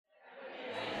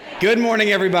Good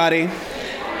morning, everybody.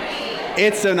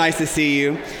 It's so nice to see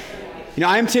you.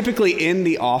 I'm typically in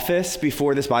the office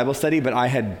before this Bible study, but I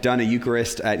had done a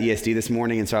Eucharist at ESD this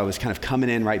morning, and so I was kind of coming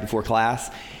in right before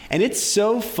class. And it's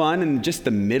so fun in just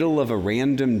the middle of a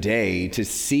random day to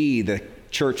see the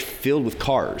church filled with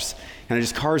cars. And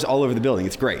just cars all over the building.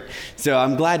 It's great. So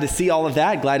I'm glad to see all of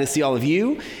that, glad to see all of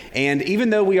you. And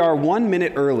even though we are 1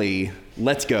 minute early,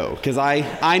 let's go, because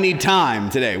I need time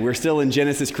today. We're still in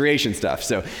Genesis creation stuff.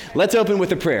 So let's open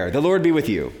with a prayer. The Lord be with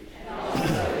you.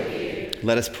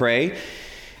 Let us pray.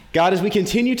 God, as we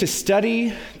continue to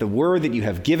study the word that you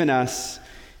have given us,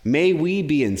 may we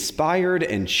be inspired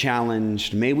and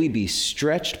challenged. May we be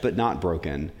stretched but not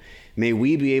broken. May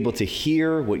we be able to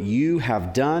hear what you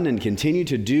have done and continue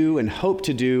to do and hope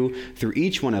to do through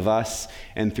each one of us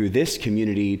and through this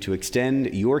community to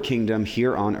extend your kingdom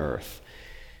here on earth.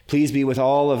 Please be with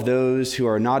all of those who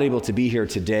are not able to be here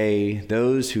today,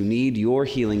 those who need your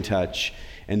healing touch,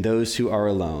 and those who are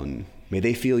alone. May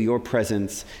they feel your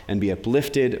presence and be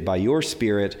uplifted by your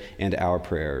Spirit and our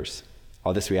prayers.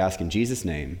 All this we ask in Jesus'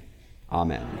 name.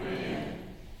 Amen.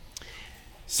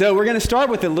 So we're going to start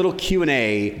with a little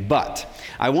Q&A, but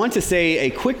I want to say a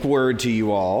quick word to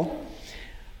you all.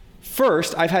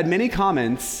 First, I've had many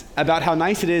comments about how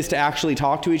nice it is to actually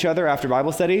talk to each other after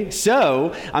Bible study.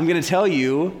 So I'm going to tell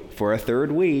you for a third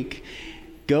week,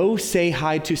 go say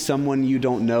hi to someone you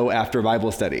don't know after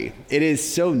Bible study. It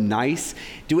is so nice.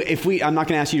 I'm not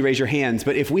going to ask you to raise your hands,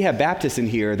 but if we have Baptists in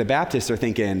here, the Baptists are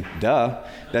thinking, duh,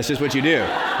 that's just what you do,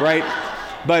 right?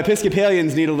 But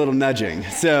Episcopalians need a little nudging.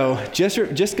 So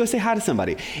just go say hi to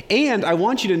somebody. And I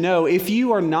want you to know, if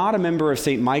you are not a member of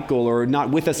St. Michael or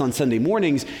not with us on Sunday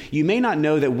mornings, you may not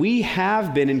know that we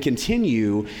have been and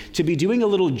continue to be doing a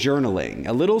little journaling,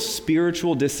 a little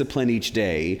spiritual discipline each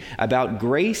day about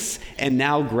grace and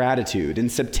now gratitude. In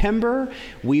September,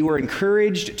 we were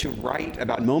encouraged to write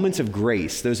about moments of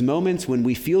grace, those moments when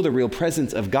we feel the real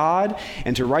presence of God,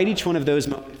 and to write each one of those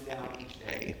moments down.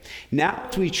 Now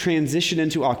as we transition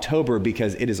into October,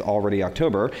 because it is already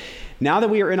October, now that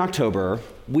we are in October,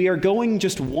 we are going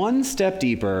just one step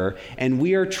deeper, and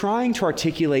we are trying to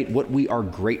articulate what we are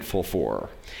grateful for.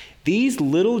 These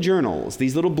little journals,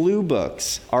 these little blue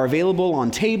books, are available on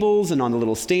tables and on the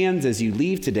little stands as you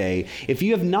leave today. If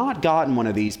you have not gotten one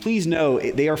of these, please know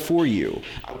they are for you.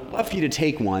 I would love for you to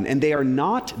take one, and they are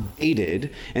not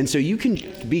dated, and so you can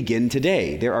just begin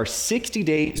today. There are 60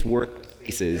 days worth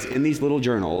spaces in these little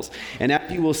journals, and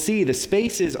as you will see, the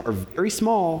spaces are very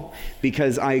small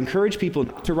because I encourage people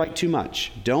not to write too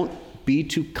much. Don't be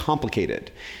too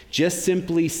complicated. Just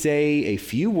simply say a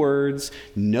few words,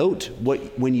 note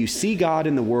when you see God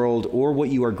in the world or what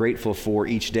you are grateful for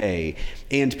each day.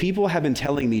 And people have been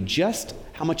telling me just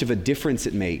how much of a difference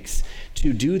it makes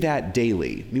to do that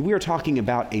daily. I mean, we are talking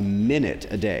about a minute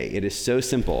a day. It is so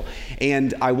simple.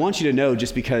 And I want you to know,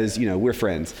 just because, we're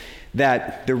friends,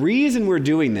 that the reason we're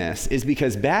doing this is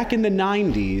because back in the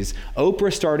 90s,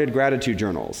 Oprah started gratitude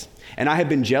journals. And I have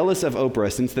been jealous of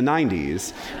Oprah since the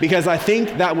 90s because I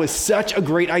think that was such a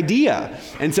great idea.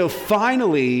 And so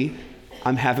finally,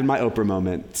 I'm having my Oprah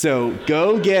moment. So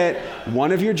go get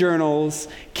one of your journals,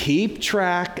 keep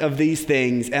track of these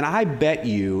things, and I bet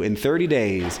you in 30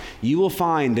 days, you will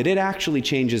find that it actually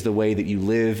changes the way that you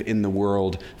live in the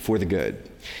world for the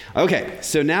good. Okay,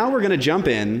 so now we're going to jump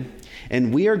in,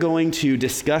 and we are going to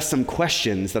discuss some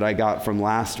questions that I got from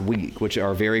last week, which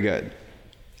are very good.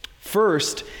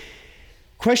 First,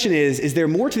 question is there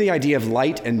more to the idea of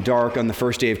light and dark on the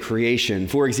first day of creation?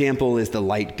 For example, is the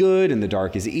light good and the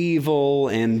dark is evil?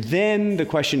 And then the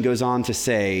question goes on to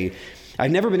say,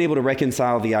 I've never been able to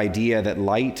reconcile the idea that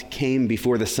light came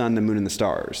before the sun, the moon, and the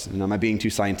stars. And am I being too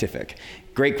scientific?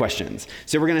 Great questions.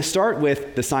 So we're going to start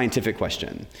with the scientific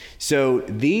question. So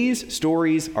these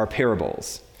stories are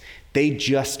parables. They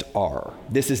just are.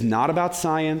 This is not about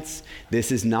science. This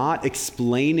is not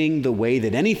explaining the way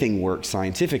that anything works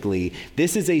scientifically.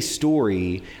 This is a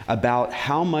story about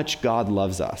how much God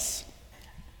loves us.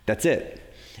 That's it.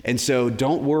 And so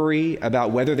don't worry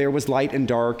about whether there was light and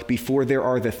dark before there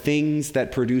are the things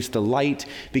that produce the light,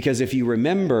 because if you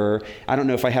remember, I don't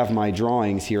know if I have my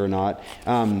drawings here or not,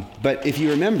 but if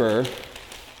you remember,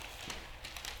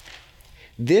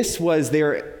 this was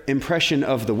their impression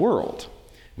of the world.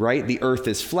 Right? The earth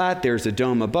is flat. There's a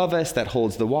dome above us that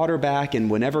holds the water back. And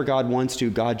whenever God wants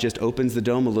to, God just opens the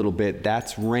dome a little bit.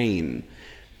 That's rain.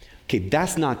 Okay,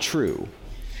 that's not true.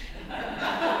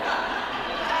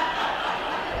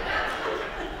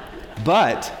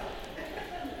 But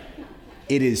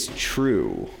it is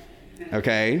true.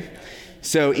 Okay?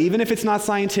 So even if it's not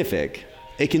scientific,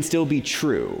 it can still be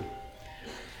true.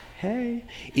 Hey,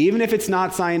 even if it's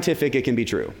not scientific, it can be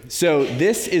true. So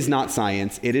this is not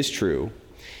science, it is true.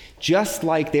 Just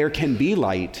like there can be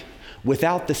light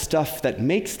without the stuff that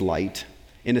makes light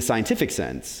in a scientific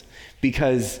sense,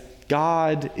 because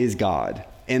God is God,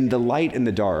 and the light and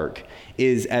the dark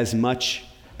is as much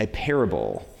a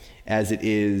parable as it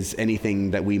is anything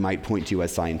that we might point to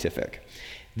as scientific.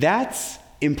 That's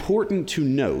important to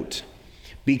note,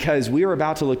 because we are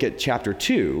about to look at chapter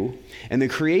 2, and the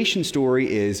creation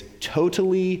story is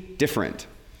totally different.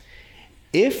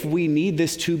 If we need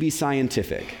this to be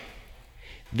scientific,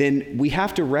 then we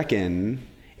have to reckon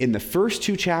in the first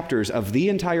 2 chapters of the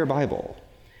entire Bible,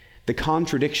 the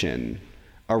contradiction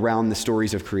around the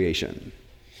stories of creation.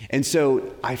 And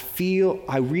so I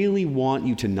really want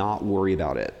you to not worry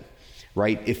about it,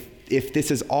 right? If this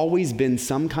has always been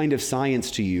some kind of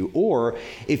science to you, or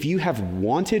if you have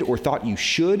wanted or thought you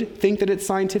should think that it's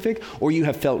scientific, or you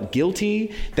have felt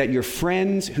guilty that your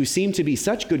friends who seem to be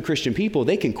such good Christian people,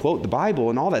 they can quote the Bible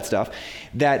and all that stuff,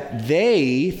 that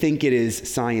they think it is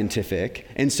scientific,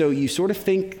 and so you sort of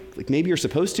think like maybe you're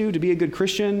supposed to be a good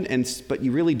Christian, but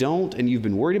you really don't, and you've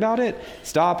been worried about it,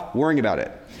 stop worrying about it,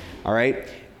 all right?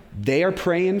 They are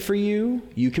praying for you.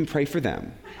 You can pray for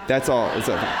them. That's all.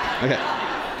 Okay.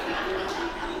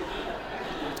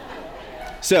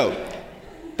 So,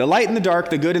 the light and the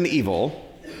dark, the good and the evil,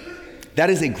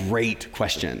 that is a great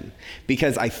question,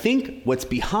 because I think what's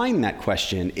behind that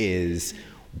question is,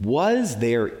 was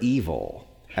there evil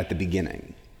at the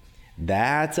beginning?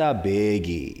 That's a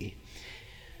biggie.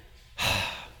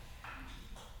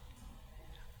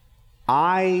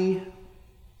 I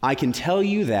can tell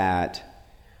you that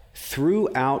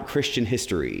throughout Christian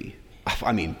history,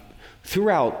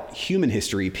 throughout human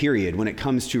history, period, when it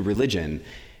comes to religion,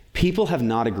 people have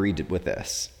not agreed with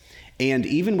this. And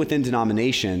even within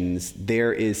denominations,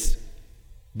 there is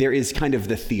kind of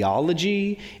the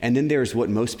theology, and then there's what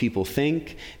most people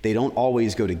think. They don't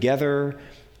always go together.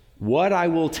 What I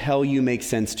will tell you makes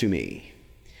sense to me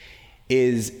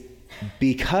is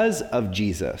because of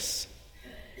Jesus,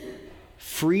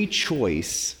 free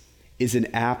choice is an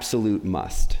absolute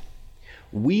must.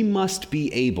 We must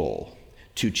be able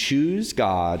to choose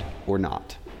God or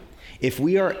not. If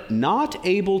we are not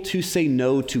able to say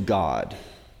no to God,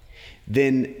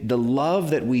 then the love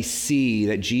that we see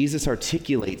that Jesus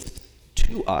articulates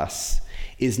to us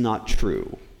is not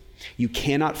true. You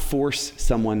cannot force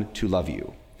someone to love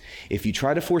you. If you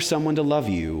try to force someone to love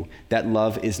you, that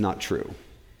love is not true.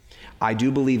 I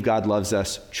do believe God loves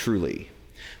us truly,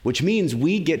 which means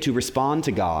we get to respond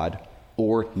to God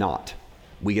or not.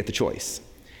 We get the choice.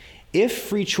 If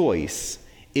free choice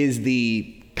is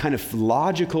the kind of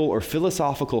logical or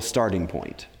philosophical starting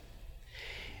point,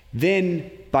 then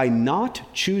by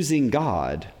not choosing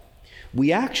God,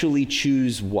 we actually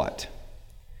choose what?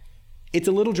 It's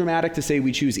a little dramatic to say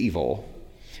we choose evil,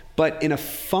 but in a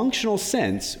functional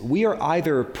sense, we are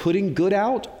either putting good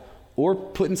out or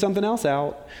putting something else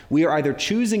out. We are either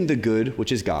choosing the good,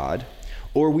 which is God,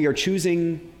 or we are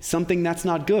choosing something that's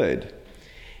not good.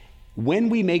 When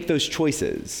we make those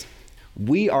choices,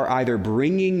 we are either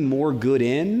bringing more good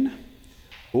in,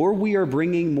 or we are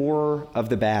bringing more of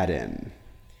the bad in.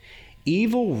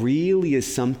 Evil really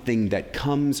is something that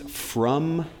comes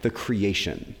from the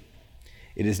creation.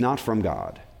 It is not from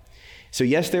God. So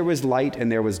yes, there was light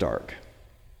and there was dark.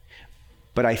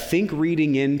 But I think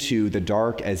reading into the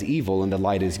dark as evil and the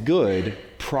light as good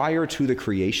prior to the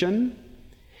creation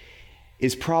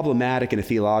is problematic in a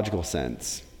theological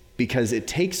sense, because it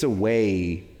takes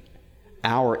away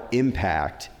our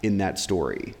impact in that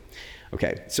story.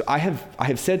 Okay, so I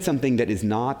have said something that is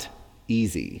not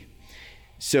easy.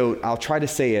 So I'll try to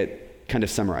say it, kind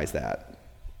of summarize that.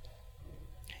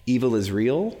 Evil is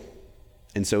real,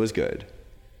 and so is good.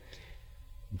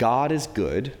 God is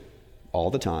good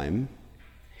all the time,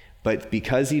 but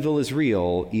because evil is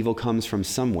real, evil comes from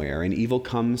somewhere, and evil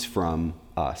comes from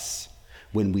us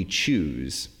when we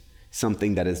choose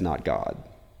something that is not God.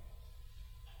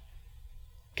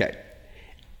 Okay.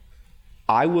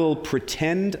 I will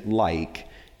pretend like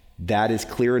that is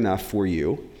clear enough for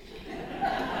you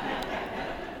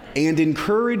and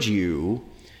encourage you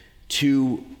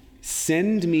to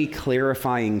send me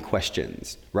clarifying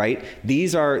questions, right?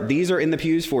 These are in the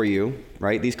pews for you,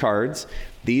 right? These cards.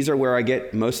 These are where I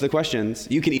get most of the questions.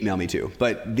 You can email me too,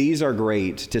 but these are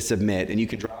great to submit, and you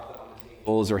can drop them on the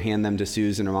tables or hand them to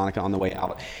Susan or Monica on the way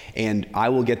out, and I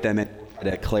will get them and try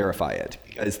to clarify it.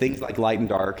 Because things like light and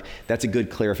dark, that's a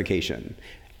good clarification.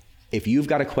 If you've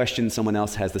got a question, someone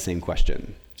else has the same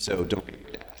question. So don't be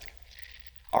afraid to ask.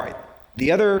 All right.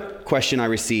 The other question I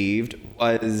received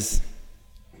was,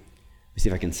 let me see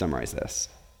if I can summarize this.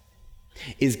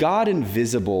 Is God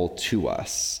invisible to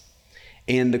us?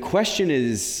 And the question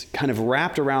is kind of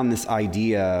wrapped around this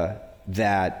idea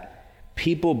that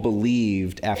people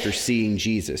believed after seeing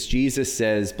Jesus. Jesus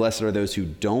says, "Blessed are those who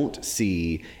don't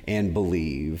see and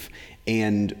believe."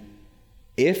 And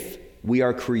if we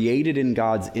are created in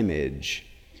God's image,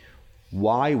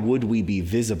 why would we be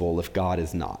visible if God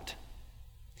is not?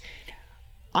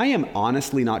 I am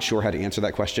honestly not sure how to answer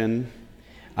that question,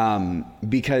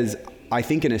 because I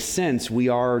think in a sense we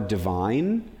are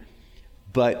divine,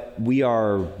 but we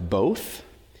are both.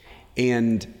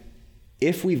 And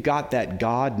if we've got that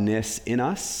godness in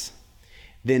us,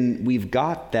 then we've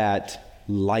got that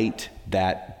light,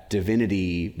 that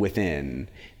divinity within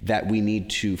that we need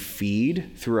to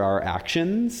feed through our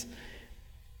actions.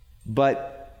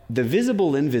 But the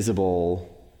visible, invisible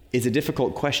is a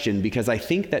difficult question, because I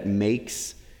think that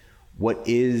makes what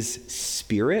is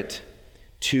spirit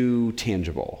too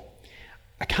tangible.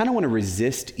 I kind of want to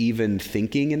resist even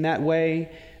thinking in that way,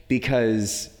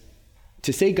 because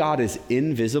to say God is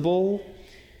invisible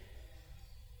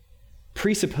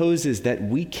presupposes that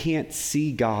we can't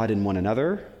see God in one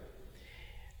another,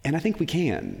 and I think we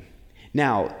can.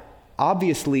 Now,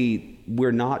 obviously,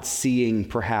 we're not seeing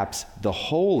perhaps the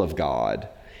whole of God,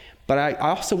 but I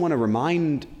also want to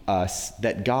remind us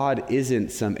that God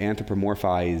isn't some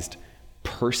anthropomorphized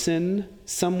person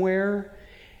somewhere.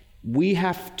 We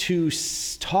have to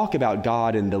talk about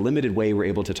God in the limited way we're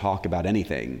able to talk about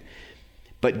anything.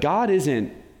 But God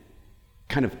isn't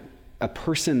kind of a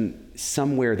person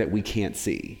somewhere that we can't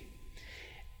see.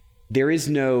 There is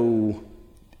no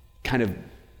kind of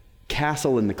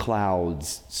castle in the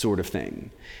clouds sort of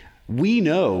thing. We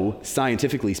know,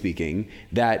 scientifically speaking,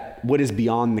 that what is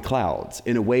beyond the clouds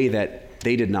in a way that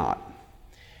they did not.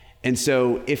 And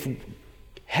so if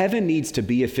heaven needs to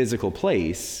be a physical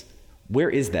place, where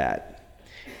is that?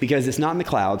 Because it's not in the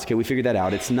clouds. Okay, we figured that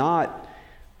out. It's not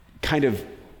kind of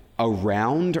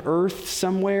around Earth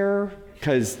somewhere,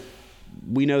 because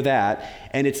we know that.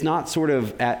 And it's not sort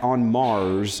of on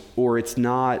Mars, or it's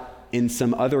not in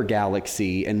some other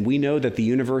galaxy. And we know that the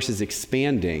universe is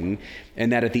expanding,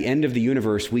 and that at the end of the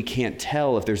universe, we can't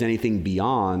tell if there's anything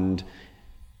beyond.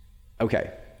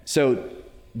 Okay, so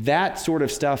that sort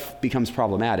of stuff becomes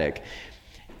problematic.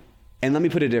 And let me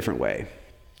put it a different way.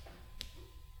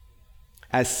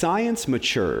 As science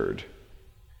matured,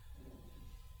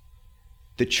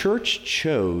 the church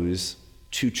chose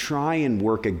to try and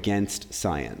work against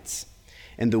science.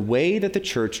 And the way that the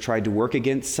church tried to work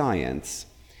against science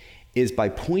is by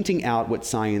pointing out what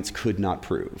science could not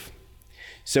prove.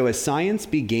 So as science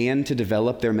began to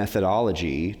develop their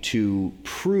methodology to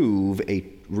prove a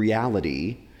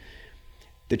reality,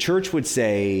 the church would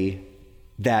say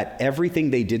that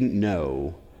everything they didn't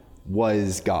know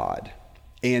was God.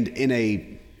 And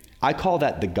I call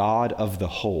that the God of the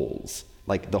holes,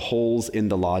 like the holes in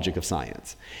the logic of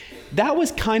science. That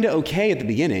was kind of okay at the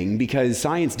beginning, because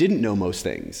science didn't know most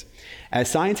things. As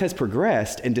science has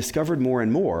progressed and discovered more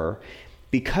and more,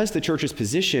 because the church's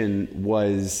position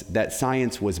was that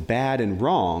science was bad and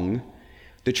wrong,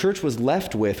 the church was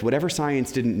left with whatever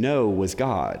science didn't know was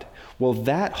God. Well,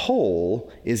 that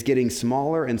hole is getting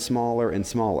smaller and smaller and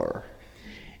smaller.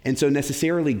 And so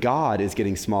necessarily God is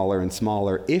getting smaller and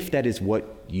smaller, if that is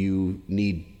what you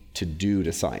need to do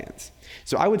to science.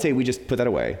 So I would say we just put that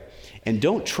away. And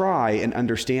don't try and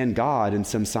understand God in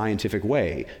some scientific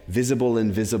way. Visible,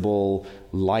 invisible,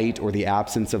 light or the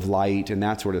absence of light and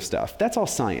that sort of stuff. That's all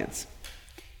science.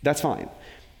 That's fine.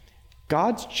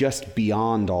 God's just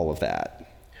beyond all of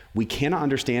that. We cannot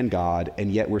understand God,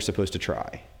 and yet we're supposed to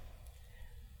try.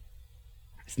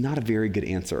 It's not a very good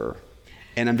answer.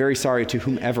 And I'm very sorry to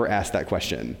whomever asked that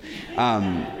question.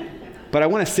 But I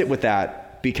want to sit with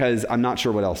that, because I'm not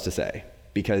sure what else to say,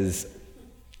 because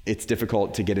it's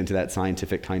difficult to get into that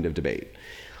scientific kind of debate.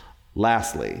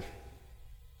 Lastly,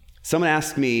 someone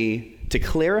asked me to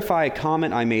clarify a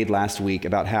comment I made last week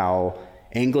about how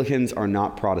Anglicans are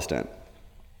not Protestant.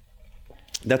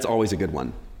 That's always a good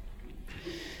one.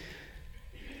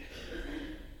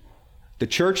 The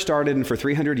church started, and for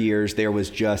 300 years, there was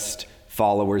just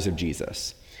followers of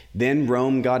Jesus. Then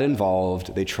Rome got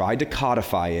involved. They tried to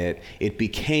codify it. It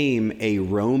became a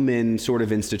Roman sort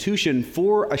of institution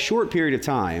for a short period of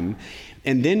time.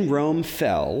 And then Rome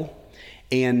fell,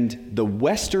 and the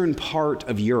western part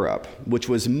of Europe, which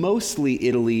was mostly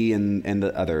Italy and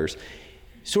the others,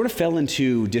 sort of fell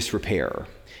into disrepair.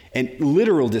 And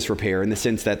literal disrepair, in the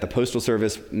sense that the postal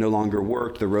service no longer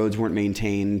worked, the roads weren't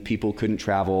maintained, people couldn't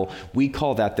travel. We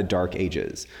call that the Dark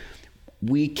Ages.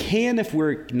 We can, if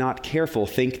we're not careful,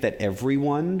 think that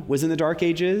everyone was in the Dark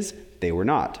Ages. They were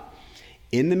not.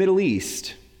 In the Middle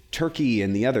East, Turkey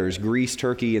and the others, Greece,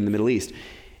 Turkey, and the Middle East,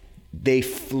 they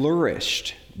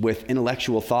flourished with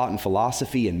intellectual thought and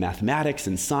philosophy and mathematics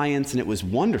and science, and it was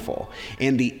wonderful.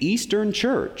 And the Eastern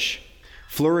Church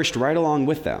flourished right along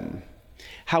with them.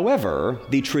 However,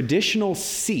 the traditional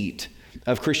seat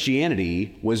of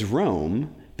Christianity was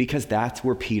Rome, because that's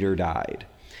where Peter died.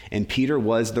 And Peter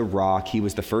was the rock. He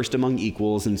was the first among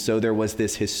equals. And so there was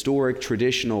this historic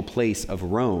traditional place of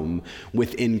Rome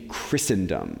within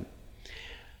Christendom.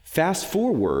 Fast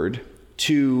forward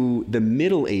to the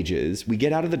Middle Ages, we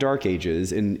get out of the Dark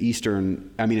Ages in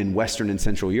Western and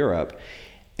Central Europe,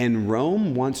 and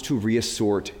Rome wants to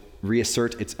reassert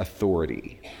its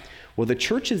authority. Well, the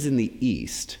churches in the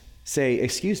East say,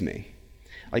 excuse me,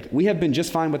 we have been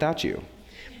just fine without you.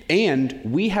 And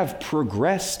we have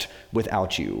progressed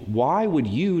without you. Why would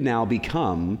you now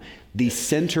become the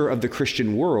center of the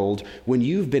Christian world when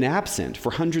you've been absent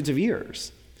for hundreds of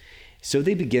years? So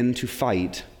they begin to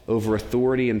fight over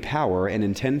authority and power, and in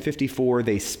 1054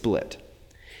 they split.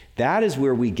 That is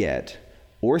where we get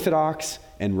Orthodox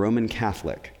and Roman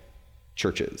Catholic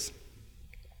churches.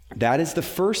 That is the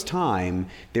first time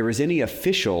there is any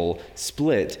official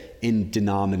split in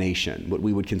denomination, what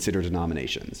we would consider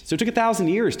denominations. So it took 1,000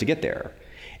 years to get there.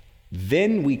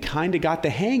 Then we kind of got the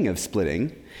hang of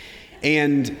splitting,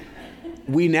 and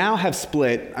we now have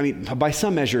split. By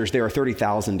some measures, there are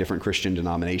 30,000 different Christian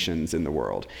denominations in the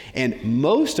world, and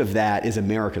most of that is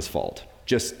America's fault,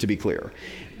 just to be clear.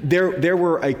 There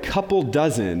were a couple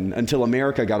dozen until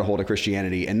America got a hold of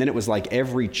Christianity, and then it was like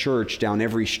every church down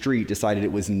every street decided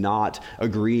it was not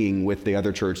agreeing with the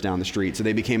other church down the street, so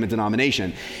they became a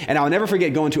denomination. And I'll never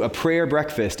forget going to a prayer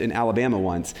breakfast in Alabama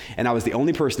once, and I was the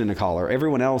only person in a collar.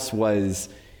 Everyone else was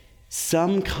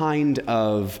some kind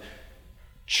of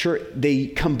church. They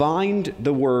combined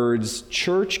the words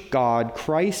church, God,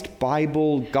 Christ,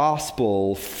 Bible,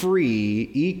 gospel, free,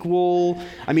 equal,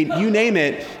 you name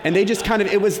it, and they just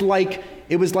it was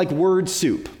like word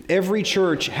soup. Every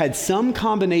church had some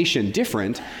combination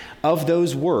different of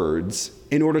those words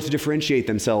in order to differentiate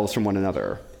themselves from one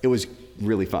another. It was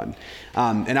really fun.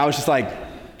 And I was just like,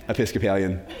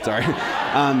 Episcopalian, sorry.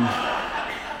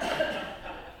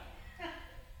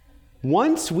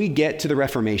 Once we get to the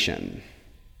Reformation,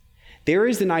 there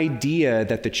is an idea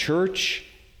that the church,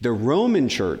 the Roman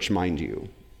church, mind you,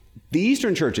 the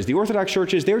Eastern churches, the Orthodox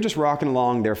churches, they're just rocking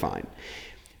along, they're fine.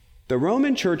 The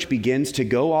Roman church begins to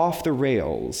go off the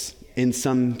rails in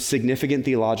some significant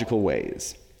theological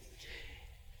ways.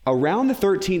 Around the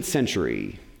 13th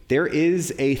century, there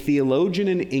is a theologian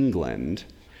in England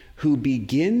who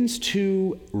begins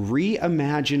to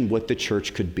reimagine what the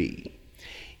church could be.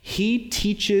 He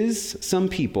teaches some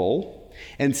people,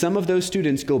 and some of those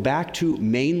students go back to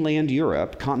mainland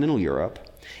Europe, continental Europe,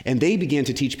 and they began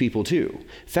to teach people too.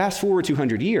 Fast forward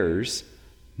 200 years,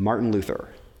 Martin Luther.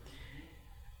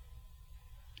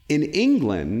 In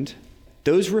England,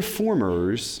 those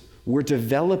reformers were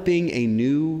developing a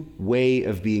new way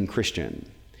of being Christian.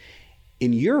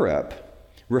 In Europe,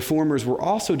 reformers were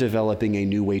also developing a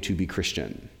new way to be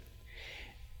Christian.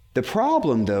 The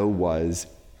problem, though, was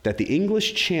that the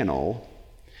English Channel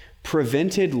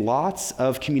prevented lots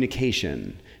of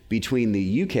communication between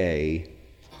the UK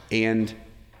and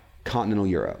continental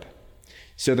Europe.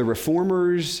 So the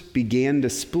reformers began to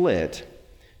split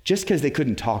just because they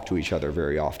couldn't talk to each other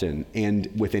very often and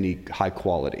with any high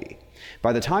quality.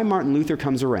 By the time Martin Luther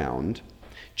comes around,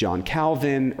 John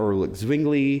Calvin, Ulrich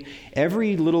Zwingli,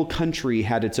 every little country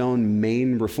had its own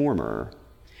main reformer.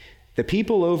 The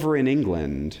people over in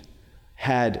England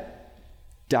had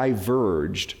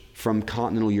diverged from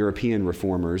continental European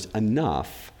reformers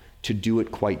enough to do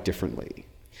it quite differently.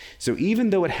 So even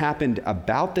though it happened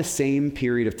about the same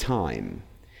period of time,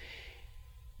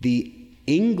 the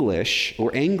English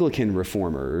or Anglican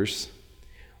reformers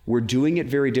were doing it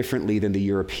very differently than the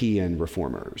European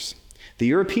reformers. The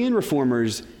European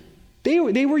reformers, they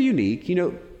were unique.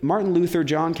 Martin Luther,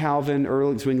 John Calvin,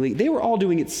 Ulrich Zwingli, they were all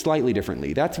doing it slightly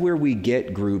differently. That's where we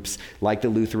get groups like the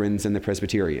Lutherans and the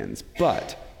Presbyterians.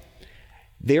 But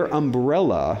their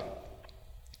umbrella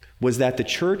was that the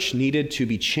church needed to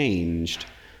be changed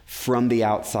from the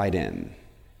outside in.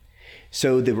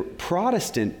 So the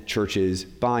Protestant churches,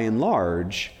 by and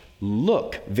large,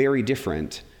 look very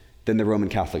different than the Roman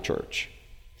Catholic Church.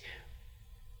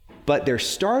 But their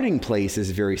starting place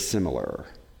is very similar.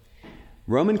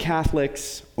 Roman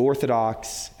Catholics,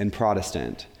 Orthodox, and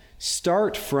Protestant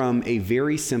start from a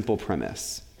very simple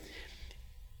premise.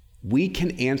 We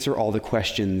can answer all the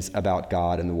questions about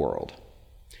God and the world.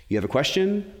 You have a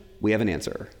question, we have an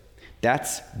answer.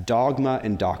 That's dogma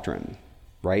and doctrine.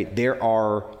 right? There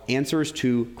are answers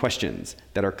to questions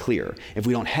that are clear. If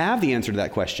we don't have the answer to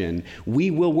that question,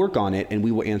 we will work on it and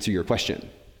we will answer your question.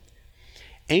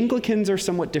 Anglicans are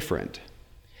somewhat different.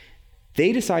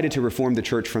 They decided to reform the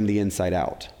church from the inside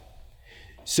out.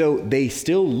 So they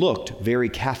still looked very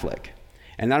Catholic.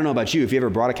 And I don't know about you, if you ever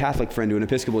brought a Catholic friend to an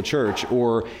Episcopal church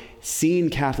or seen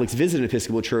Catholics visit an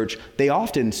Episcopal church, they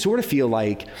often sort of feel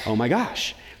like, oh my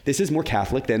gosh, this is more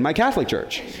Catholic than my Catholic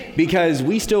church, because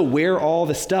we still wear all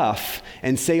the stuff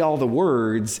and say all the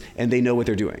words and they know what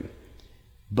they're doing.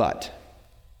 But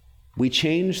we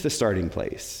changed the starting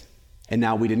place. And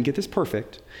now we didn't get this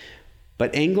perfect,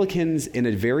 but Anglicans in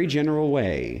a very general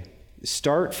way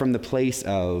start from the place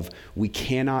of we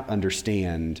cannot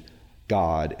understand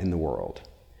God in the world,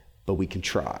 but we can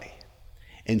try.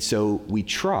 And so we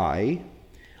try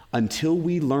until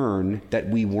we learn that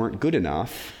we weren't good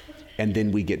enough, and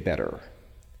then we get better.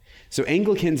 So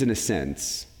Anglicans, in a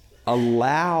sense,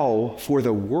 allow for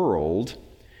the world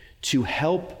to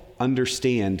help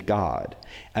understand God.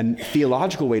 A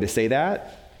theological way to say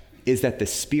that is that the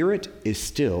Spirit is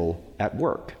still at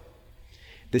work.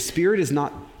 The Spirit is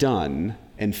not done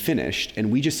and finished,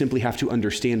 and we just simply have to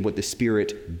understand what the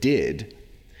Spirit did.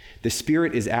 The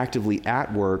Spirit is actively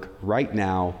at work right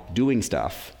now, doing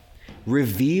stuff,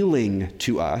 revealing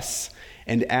to us,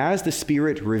 and as the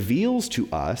Spirit reveals to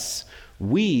us,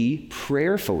 we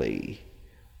prayerfully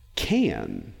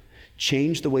can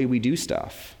change the way we do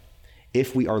stuff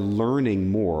if we are learning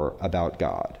more about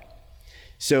God.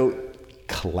 So,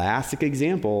 classic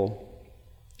example,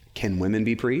 can women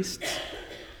be priests?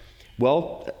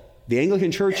 Well, the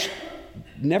Anglican Church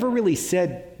never really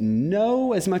said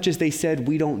no as much as they said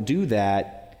we don't do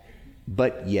that,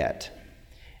 but yet.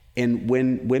 And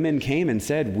when women came and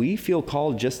said, we feel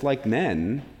called just like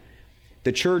men,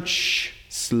 the church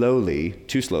slowly,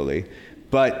 too slowly,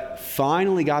 but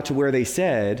finally got to where they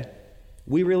said,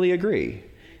 we really agree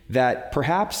that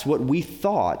perhaps what we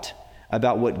thought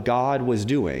about what God was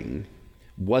doing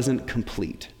wasn't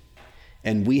complete.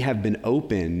 And we have been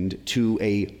opened to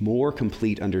a more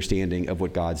complete understanding of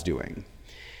what God's doing.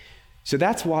 So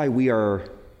that's why we are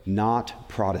not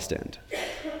Protestant.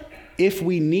 If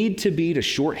we need to be to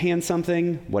shorthand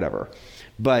something, whatever.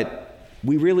 But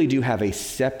we really do have a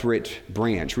separate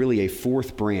branch, really a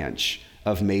fourth branch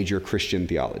of major Christian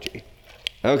theology.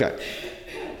 Okay.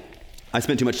 I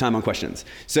spent too much time on questions.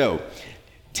 So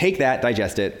take that,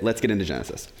 digest it. Let's get into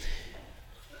Genesis.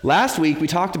 Last week, we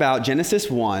talked about Genesis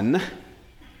 1.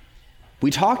 We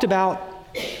talked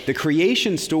about the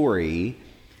creation story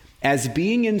as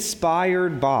being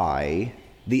inspired by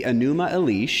the Enuma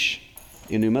Elish,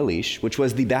 which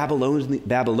was the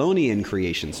Babylonian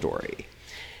creation story.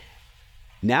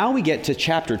 Now we get to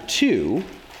chapter 2,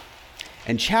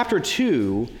 and chapter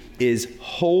 2 is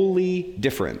wholly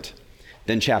different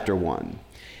than chapter 1.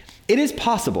 It is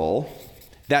possible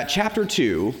that chapter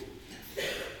 2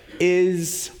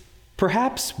 is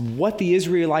perhaps what the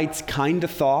Israelites kind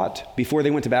of thought before they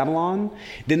went to Babylon.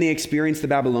 Then they experienced the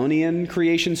Babylonian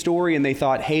creation story and they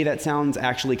thought, hey, that sounds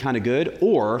actually kind of good.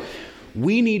 Or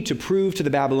we need to prove to the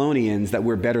Babylonians that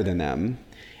we're better than them.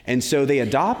 And so they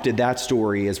adopted that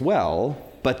story as well,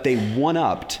 but they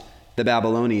one-upped the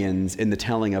Babylonians in the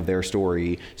telling of their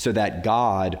story so that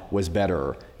God was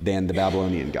better than the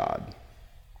Babylonian God.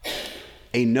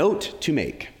 A note to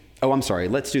make. Oh, I'm sorry.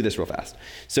 Let's do this real fast.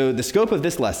 So the scope of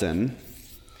this lesson,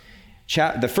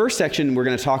 the first section, we're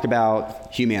going to talk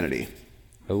about humanity.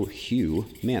 Oh,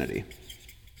 humanity.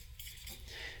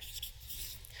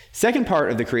 Second part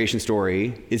of the creation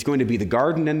story is going to be the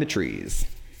garden and the trees.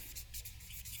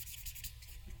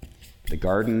 The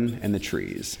garden and the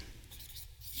trees.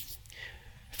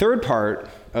 Third part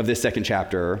of this second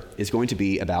chapter is going to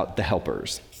be about the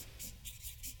helpers.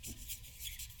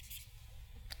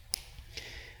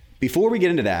 Before we get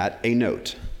into that, a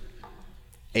note.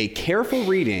 A careful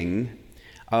reading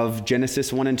of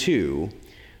Genesis 1 and 2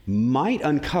 might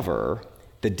uncover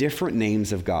the different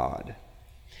names of God.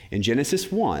 In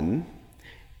Genesis 1,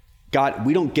 God,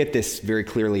 we don't get this very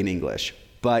clearly in English,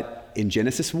 but in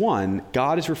Genesis 1,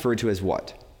 God is referred to as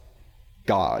what?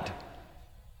 God.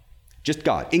 Just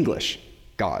God. English.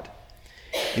 God.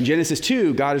 In Genesis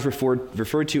 2, God is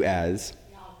referred to as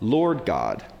Lord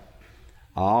God.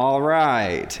 All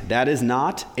right. That is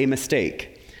not a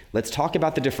mistake. Let's talk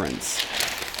about the difference.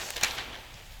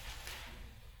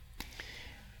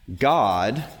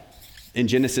 God in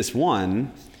Genesis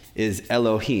 1 is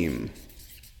Elohim.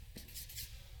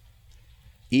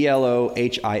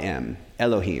 Elohim.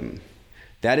 Elohim.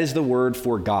 That is the word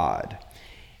for God.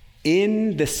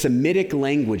 In the Semitic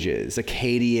languages,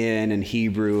 Akkadian and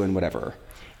Hebrew and whatever,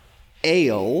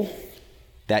 El,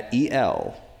 that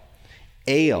El,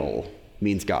 El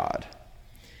means God.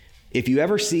 If you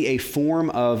ever see a form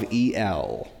of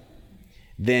El,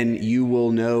 then you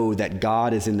will know that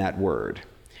God is in that word.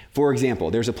 For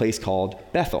example, there's a place called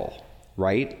Bethel,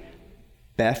 right?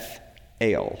 Beth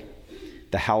El,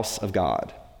 the house of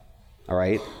God, all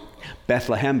right?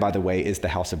 Bethlehem, by the way, is the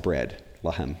house of bread,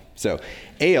 Lahem. So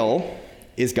El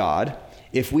is God.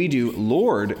 If we do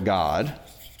Lord God,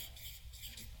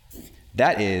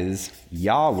 that is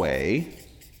Yahweh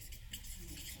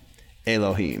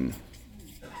Elohim.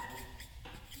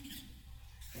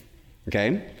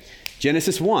 Okay?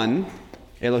 Genesis 1,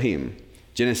 Elohim.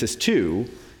 Genesis 2,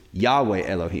 Yahweh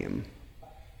Elohim.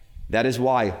 That is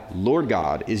why Lord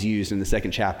God is used in the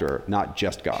second chapter, not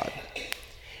just God.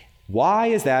 Why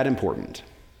is that important?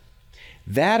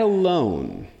 That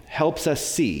alone helps us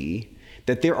see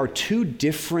that there are two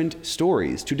different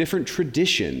stories, two different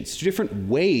traditions, two different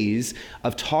ways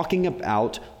of talking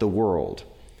about the world.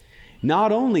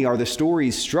 Not only are the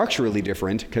stories structurally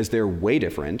different, because they're way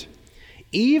different,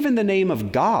 even the name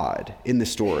of God in the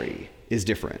story is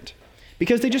different,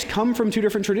 because they just come from two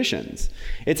different traditions.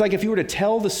 It's like if you were to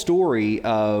tell the story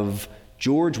of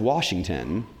George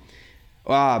Washington,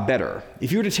 better.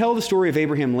 If you were to tell the story of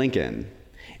Abraham Lincoln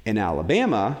in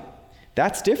Alabama,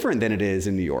 that's different than it is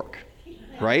in New York,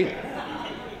 right?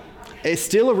 It's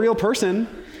still a real person,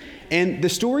 and the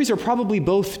stories are probably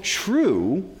both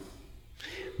true,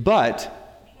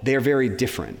 but they're very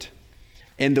different.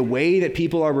 And the way that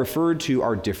people are referred to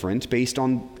are different based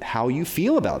on how you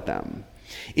feel about them.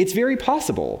 It's very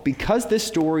possible, because this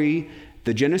story,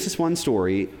 the Genesis 1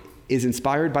 story, is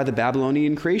inspired by the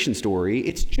Babylonian creation story,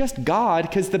 it's just God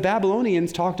because the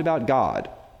Babylonians talked about God.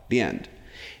 The end.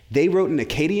 They wrote in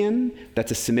Akkadian,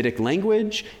 that's a Semitic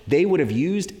language. They would have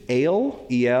used El,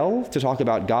 to talk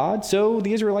about God, so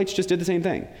the Israelites just did the same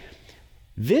thing.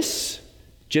 This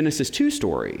Genesis 2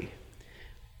 story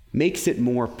makes it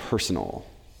more personal.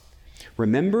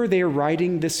 Remember, they are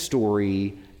writing this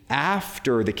story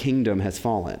after the kingdom has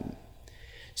fallen.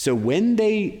 So when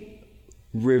they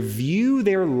review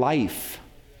their life,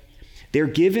 they're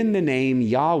given the name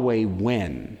Yahweh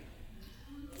when?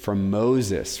 From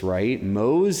Moses, right?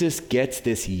 Moses gets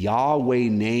this Yahweh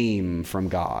name from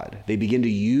God. They begin to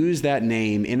use that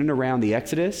name in and around the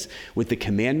Exodus with the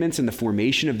commandments and the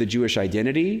formation of the Jewish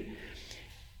identity.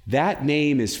 That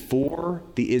name is for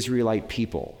the Israelite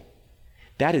people.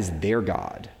 That is their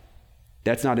God.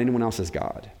 That's not anyone else's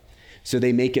God. So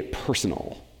they make it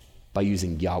personal by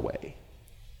using Yahweh.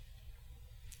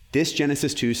 This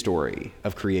Genesis 2 story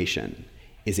of creation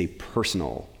is a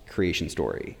personal creation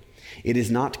story. It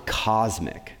is not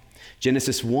cosmic.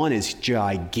 Genesis 1 is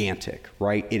gigantic,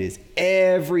 right? It is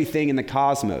everything in the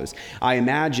cosmos. I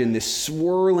imagine this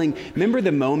swirling. Remember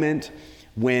the moment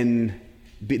when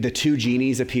the two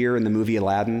genies appear in the movie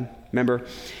Aladdin? Remember?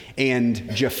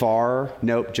 And Jafar,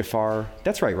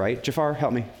 that's right? Jafar,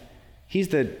 help me. He's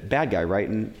the bad guy, right?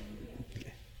 And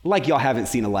like y'all haven't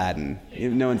seen Aladdin.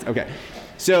 No one's, okay.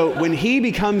 So when he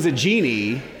becomes a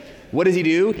genie, what does he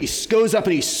do? He goes up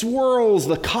and he swirls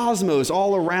the cosmos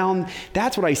all around.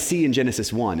 That's what I see in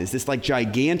Genesis 1, is this like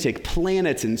gigantic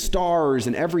planets and stars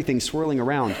and everything swirling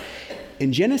around.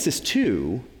 In Genesis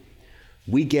 2,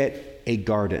 we get a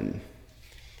garden.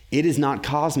 It is not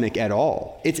cosmic at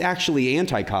all. It's actually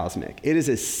anti-cosmic. It is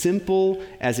as simple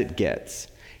as it gets.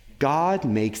 God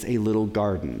makes a little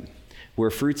garden where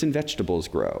fruits and vegetables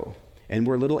grow, and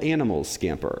where little animals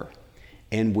scamper,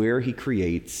 and where he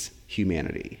creates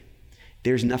humanity.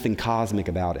 There's nothing cosmic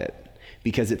about it,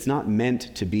 because it's not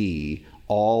meant to be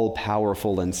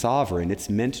all-powerful and sovereign. It's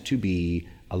meant to be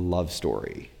a love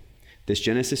story. This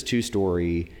Genesis 2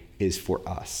 story is for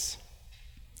us.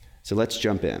 So let's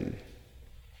jump in.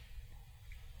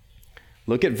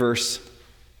 Look at verse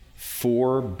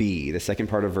 4b, the second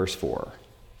part of verse 4.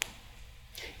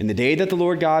 In the day that the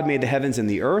Lord God made the heavens and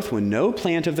the earth, when no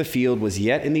plant of the field was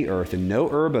yet in the earth, and no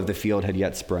herb of the field had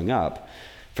yet sprung up,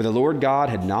 for the Lord God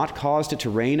had not caused it to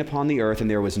rain upon the earth, and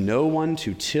there was no one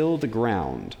to till the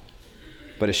ground,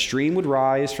 but a stream would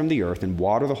rise from the earth and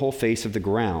water the whole face of the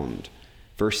ground.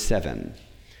 Verse 7.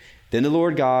 Then the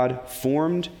Lord God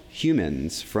formed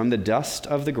humans from the dust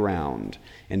of the ground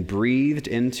and breathed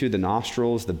into the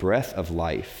nostrils the breath of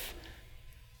life.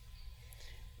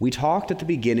 We talked at the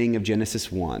beginning of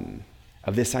Genesis 1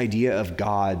 of this idea of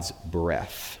God's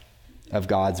breath, of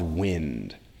God's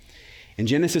wind. In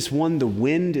Genesis 1, the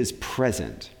wind is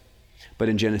present, but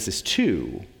in Genesis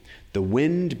 2, the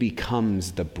wind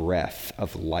becomes the breath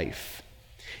of life.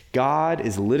 God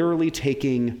is literally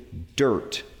taking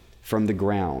dirt from the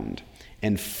ground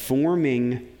and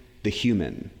forming the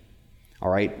human All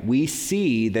right, we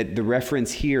see that the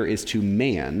reference here is to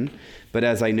man, but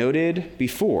as I noted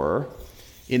before,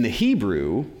 in the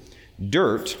Hebrew,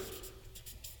 dirt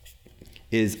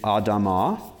is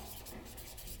Adamah,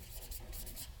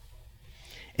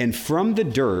 and from the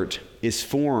dirt is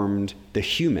formed the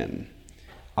human,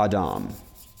 Adam.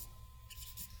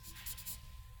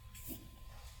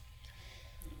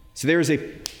 So there's a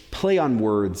play on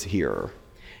words here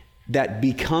that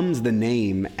becomes the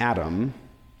name Adam,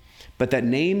 but that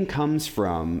name comes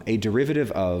from a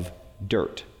derivative of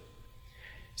dirt.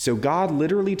 So God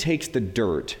literally takes the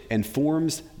dirt and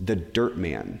forms the dirt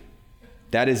man.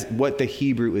 That is what the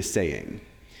Hebrew is saying.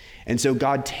 And so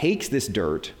God takes this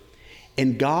dirt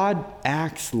and God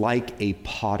acts like a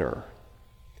potter.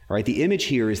 All right, the image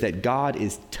here is that God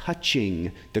is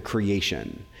touching the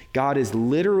creation. God is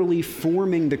literally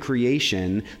forming the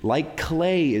creation like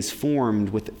clay is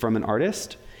formed from an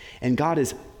artist, and God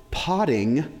is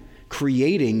potting,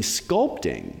 creating,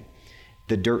 sculpting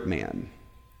the dirt man.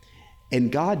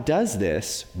 And God does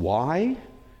this. Why?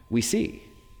 We see.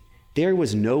 There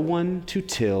was no one to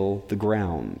till the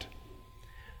ground.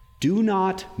 Do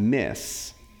not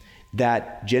miss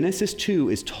that Genesis 2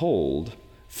 is told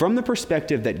from the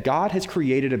perspective that God has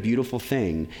created a beautiful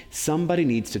thing. Somebody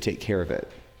needs to take care of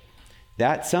it.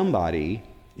 That somebody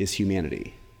is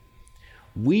humanity.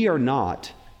 We are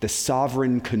not the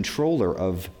sovereign controller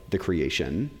of the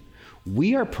creation.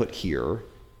 We are put here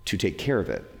to take care of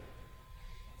it.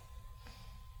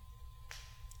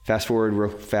 Fast forward real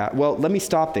fast. Well, let me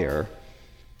stop there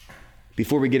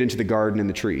before we get into the garden and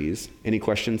the trees. Any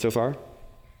questions so far?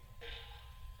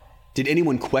 Did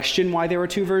anyone question why there are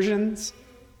two versions?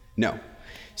 No.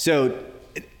 So,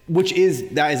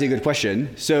 that is a good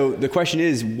question. So the question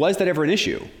is, was that ever an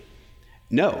issue?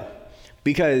 No,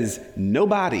 because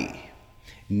nobody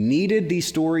needed these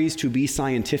stories to be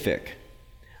scientific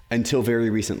until very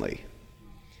recently.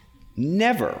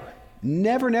 Never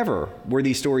were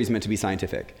these stories meant to be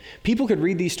scientific. People could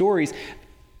read these stories.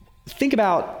 Think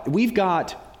about, we've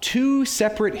got two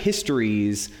separate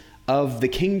histories of the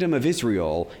kingdom of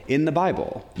Israel in the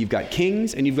Bible. You've got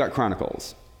Kings and you've got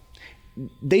Chronicles.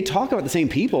 They talk about the same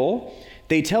people.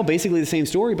 They tell basically the same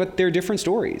story, but they're different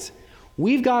stories.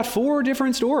 We've got 4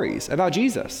 different stories about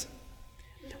Jesus.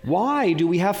 Why do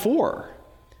we have 4?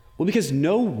 Well, because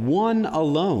no one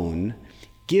alone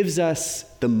gives us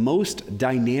the most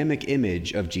dynamic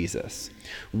image of Jesus,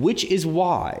 which is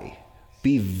why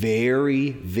be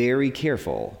very, very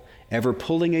careful ever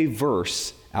pulling a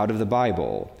verse out of the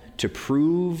Bible to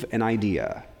prove an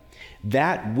idea.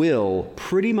 That will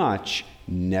pretty much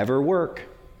never work,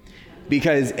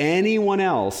 because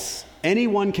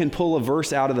anyone can pull a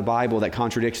verse out of the Bible that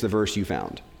contradicts the verse you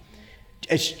found.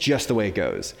 It's just the way it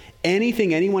goes.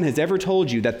 Anything anyone has ever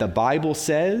told you that the Bible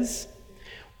says,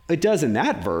 it does in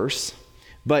that verse,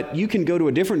 but you can go to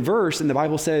a different verse and the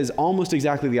Bible says almost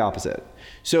exactly the opposite.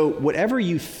 So whatever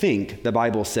you think the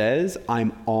Bible says,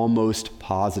 I'm almost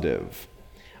positive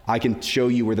I can show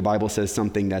you where the Bible says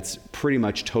something that's pretty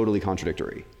much totally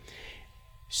contradictory.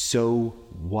 So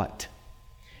what?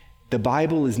 The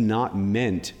Bible is not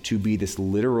meant to be this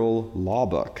literal law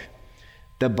book.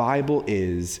 The Bible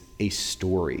is a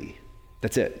story.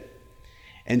 That's it.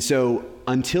 And so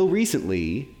until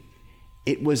recently,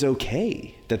 it was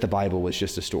okay that the Bible was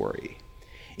just a story.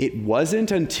 It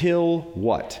wasn't until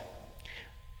what?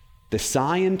 The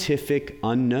scientific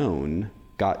unknown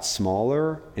got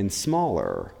smaller and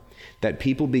smaller that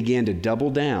people began to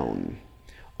double down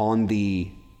on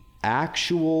the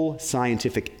actual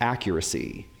scientific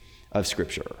accuracy of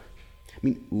Scripture. I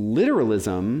mean,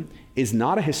 literalism is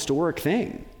not a historic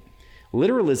thing.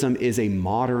 Literalism is a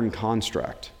modern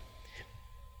construct.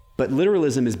 But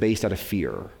literalism is based out of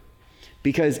fear,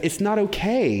 because it's not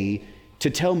okay to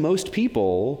tell most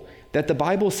people that the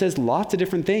Bible says lots of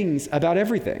different things about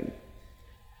everything.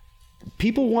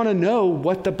 People want to know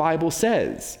what the Bible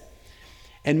says.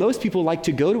 And most people like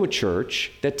to go to a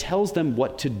church that tells them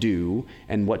what to do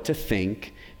and what to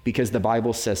think because the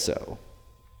Bible says so.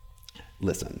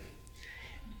 Listen,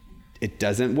 it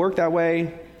doesn't work that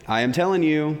way. I am telling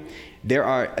you, there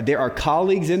are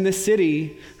colleagues in this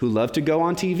city who love to go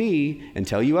on TV and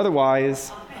tell you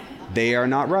otherwise. They are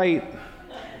not right.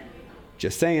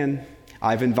 Just saying.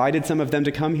 I've invited some of them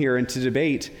to come here and to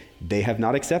debate. They have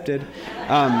not accepted.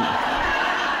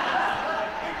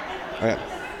 Okay.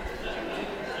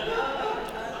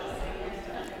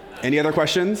 Any other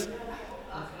questions?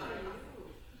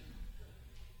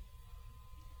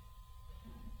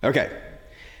 Okay.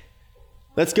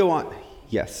 Let's go on.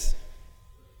 Yes.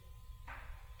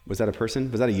 Was that a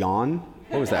person? Was that a yawn?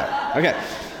 What was that? Okay.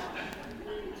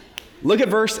 Look at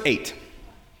verse 8.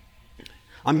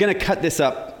 I'm going to cut this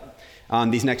up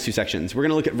on these next two sections. We're going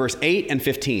to look at verse 8 and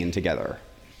 15 together.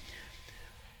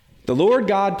 The Lord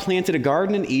God planted a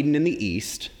garden in Eden in the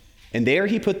east, and there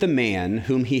he put the man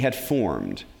whom he had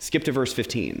formed. Skip to verse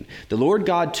 15. The Lord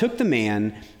God took the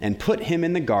man and put him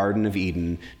in the Garden of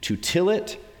Eden to till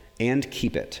it and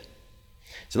keep it.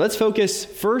 So let's focus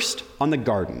first on the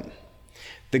garden.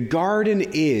 The garden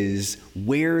is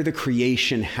where the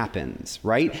creation happens,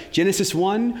 right? Genesis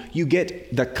 1, you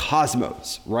get the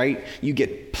cosmos, right? You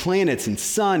get planets and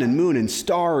sun and moon and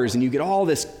stars, and you get all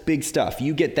this big stuff.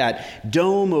 You get that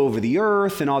dome over the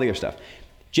earth and all the other stuff.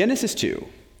 Genesis 2,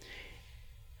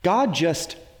 God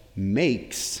just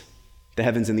makes the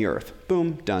heavens and the earth.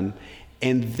 Boom, done.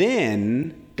 And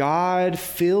then God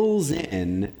fills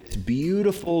in this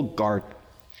beautiful garden.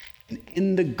 And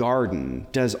in the garden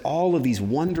does all of these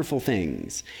wonderful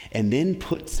things, and then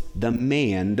puts the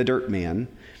man, the dirt man,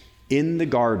 in the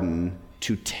garden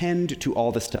to tend to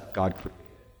all the stuff God created.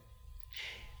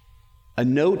 A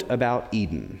note about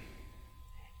Eden.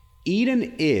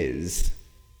 Eden is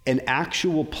an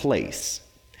actual place.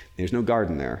 There's no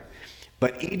garden there,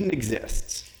 but Eden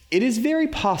exists. It is very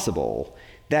possible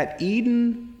that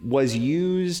Eden was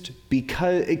used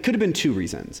because it could have been two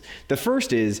reasons. The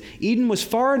first is Eden was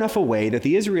far enough away that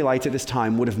the Israelites at this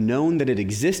time would have known that it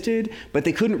existed, but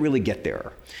they couldn't really get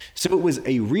there. So it was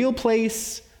a real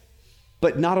place,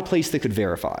 but not a place they could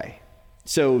verify.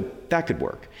 So that could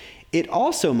work. It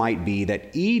also might be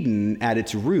that Eden at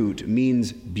its root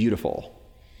means beautiful.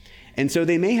 And so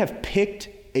they may have picked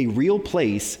a real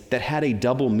place that had a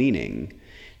double meaning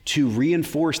to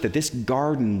reinforce that this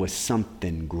garden was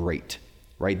something great,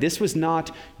 right? This was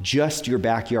not just your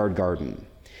backyard garden.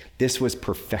 This was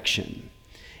perfection.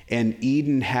 And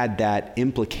Eden had that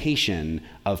implication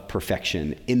of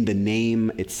perfection in the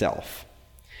name itself.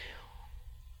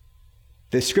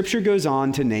 The scripture goes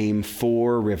on to name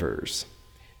 4 rivers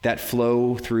that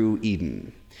flow through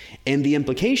Eden. And the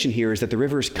implication here is that the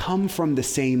rivers come from the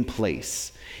same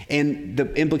place. And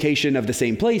the implication of the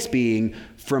same place being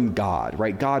from God,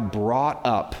 right? God brought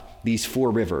up these 4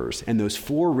 rivers, and those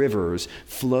 4 rivers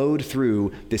flowed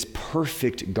through this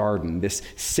perfect garden, this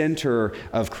center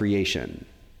of creation.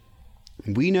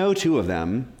 We know 2 of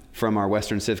them from our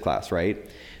Western Civ class, right?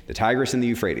 The Tigris and the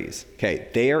Euphrates. Okay,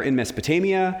 they are in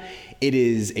Mesopotamia. It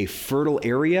is a fertile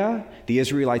area. The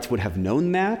Israelites would have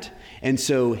known that. And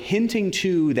so hinting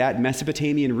to that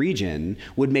Mesopotamian region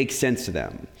would make sense to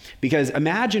them. Because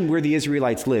imagine where the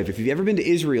Israelites live. If you've ever been to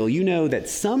Israel, you know that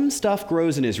some stuff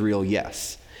grows in Israel,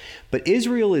 yes. But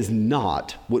Israel is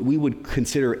not what we would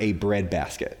consider a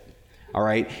breadbasket. All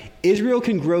right? Israel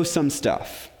can grow some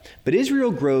stuff. But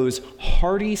Israel grows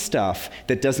hardy stuff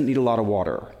that doesn't need a lot of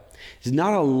water. There's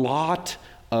not a lot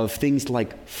of things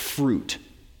like fruit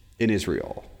in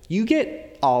Israel. You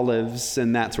get olives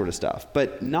and that sort of stuff,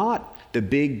 but not the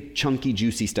big, chunky,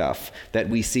 juicy stuff that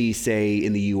we see, say,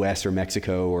 in the US or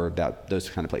Mexico or those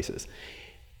kind of places.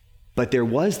 But there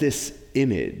was this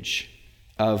image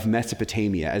of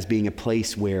Mesopotamia as being a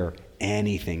place where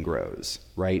anything grows,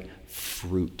 right?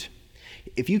 Fruit.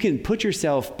 If you can put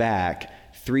yourself back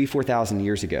 3,000-4,000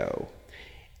 years ago,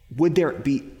 would there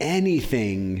be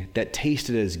anything that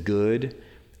tasted as good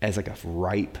as like a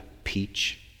ripe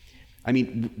peach? I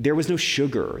mean, there was no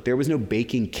sugar. There was no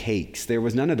baking cakes. There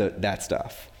was none of that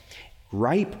stuff.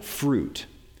 Ripe fruit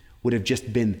would have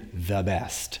just been the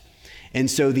best.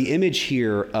 And so the image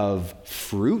here of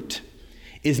fruit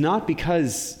is not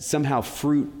because somehow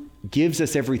fruit gives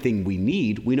us everything we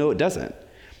need. We know it doesn't.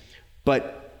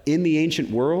 But in the ancient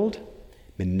world,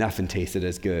 nothing tasted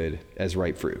as good as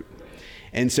ripe fruit.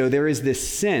 And so there is this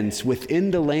sense within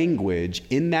the language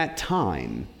in that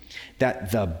time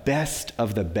that the best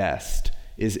of the best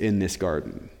is in this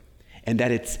garden, and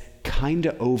that it's kind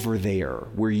of over there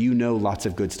where you know lots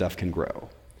of good stuff can grow.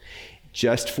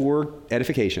 Just for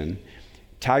edification,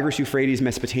 Tigris, Euphrates,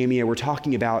 Mesopotamia, we're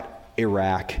talking about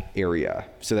Iraq area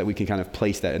so that we can kind of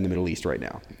place that in the Middle East right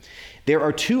now. There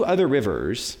are 2 other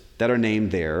rivers that are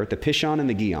named there, the Pishon and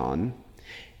the Gihon.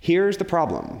 Here's the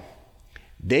problem.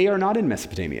 They are not in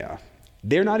Mesopotamia.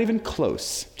 They're not even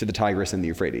close to the Tigris and the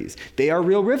Euphrates. They are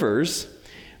real rivers,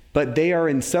 but they are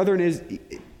in southern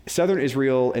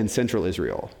Israel and central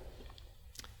Israel.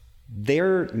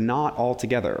 They're not all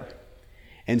together.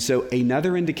 And so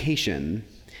another indication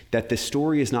that this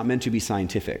story is not meant to be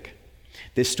scientific.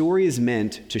 This story is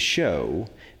meant to show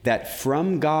that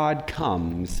from God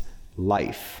comes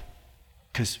life.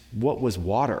 Because what was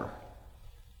water?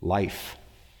 Life.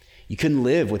 You couldn't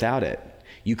live without it.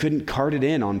 You couldn't cart it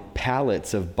in on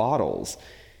pallets of bottles.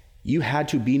 You had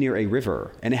to be near a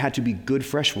river, and it had to be good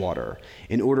fresh water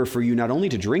in order for you not only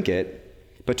to drink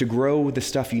it, but to grow the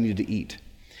stuff you need to eat.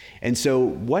 And so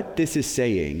what this is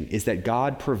saying is that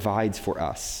God provides for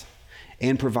us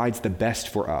and provides the best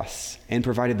for us and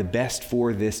provided the best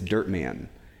for this dirt man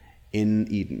in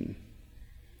Eden.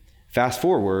 Fast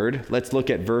forward, let's look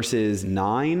at verses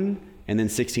 9 and then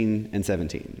 16 and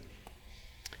 17.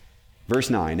 Verse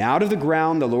 9, out of the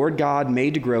ground the Lord God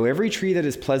made to grow every tree that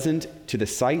is pleasant to the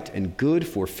sight and good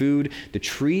for food, the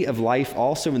tree of life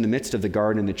also in the midst of the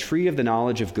garden, and the tree of the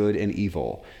knowledge of good and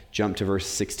evil. Jump to verse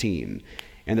 16.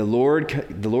 And the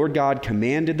Lord God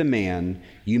commanded the man,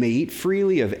 you may eat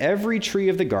freely of every tree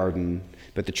of the garden,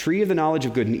 but the tree of the knowledge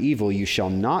of good and evil you shall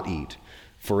not eat,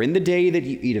 for in the day that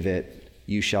you eat of it,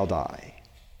 you shall die.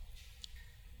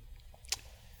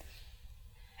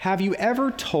 Have you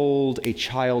ever told a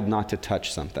child not to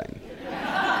touch something?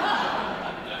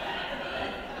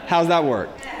 How's that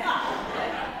work?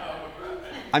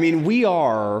 I mean, we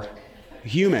are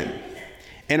human,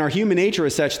 and our human nature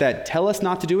is such that tell us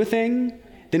not to do a thing,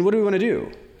 then what do we want to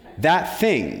do? That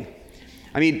thing.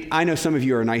 I mean, I know some of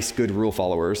you are nice, good rule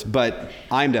followers, but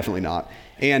I'm definitely not.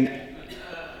 And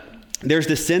there's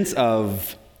this sense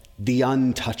of the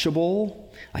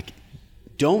untouchable, like,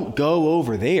 don't go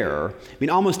over there. I mean,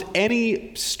 almost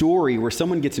any story where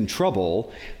someone gets in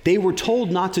trouble, they were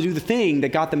told not to do the thing that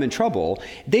got them in trouble.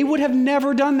 They would have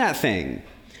never done that thing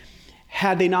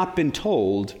had they not been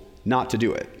told not to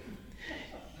do it.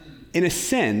 In a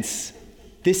sense,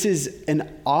 this is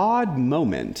an odd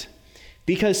moment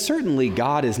because certainly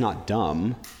God is not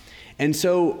dumb. And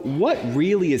so what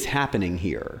really is happening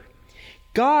here?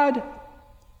 God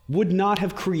would not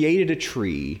have created a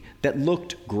tree that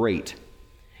looked great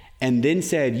and then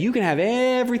said, you can have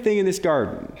everything in this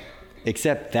garden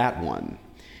except that one.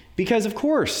 Because of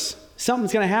course,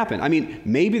 something's going to happen. I mean,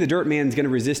 maybe the dirt man's going to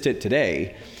resist it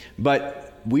today,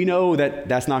 but we know that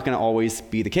that's not going to always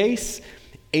be the case.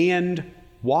 And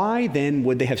why then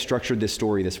would they have structured this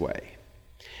story this way?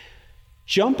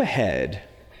 Jump ahead,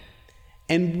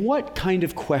 and what kind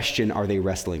of question are they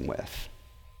wrestling with?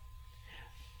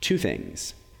 Two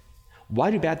things. Why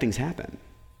do bad things happen?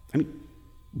 I mean,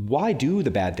 why do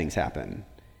the bad things happen?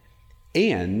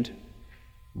 And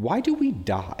why do we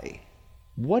die?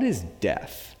 What is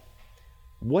death?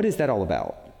 What is that all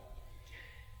about?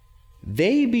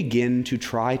 They begin to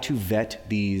try to vet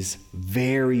these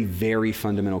very, very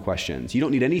fundamental questions. You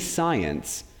don't need any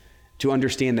science to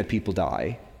understand that people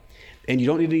die, and you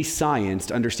don't need any science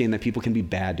to understand that people can be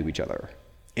bad to each other,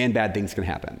 and bad things can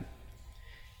happen.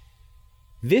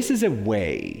 This is a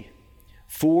way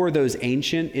for those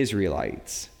ancient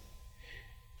Israelites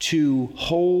to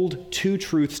hold two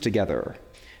truths together.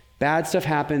 Bad stuff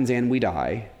happens and we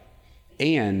die,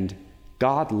 and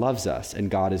God loves us and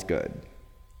God is good.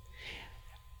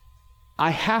 I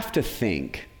have to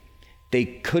think they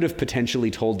could have potentially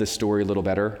told this story a little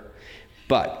better,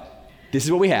 but this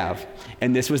is what we have,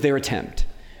 and this was their attempt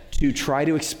to try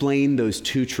to explain those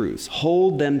two truths,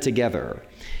 hold them together,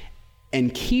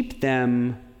 and keep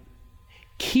the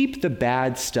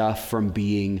bad stuff from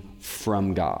being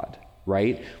from God,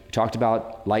 right? We talked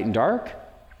about light and dark.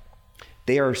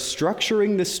 They are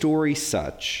structuring the story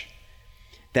such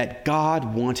that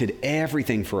God wanted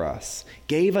everything for us,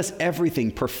 gave us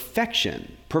everything,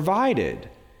 perfection, provided,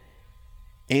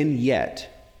 and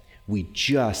yet we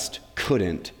just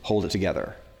couldn't hold it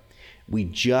together. We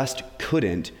just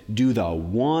couldn't do the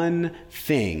one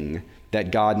thing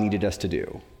that God needed us to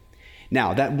do.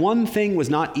 Now, that one thing was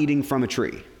not eating from a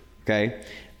tree, okay?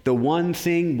 The one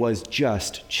thing was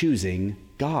just choosing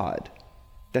God.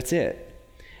 That's it.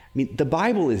 I mean, the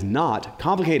Bible is not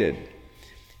complicated.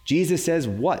 Jesus says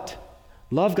what?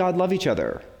 Love God, love each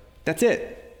other. That's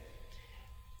it.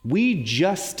 We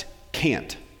just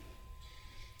can't.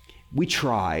 We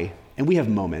try, and we have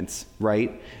moments,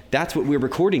 right? That's what we're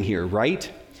recording here, right?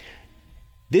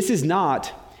 This is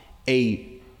not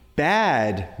a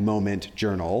bad moment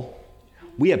journal.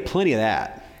 We have plenty of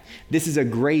that. This is a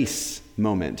grace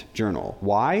moment journal.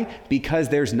 Why? Because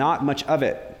there's not much of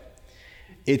it.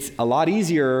 It's a lot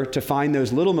easier to find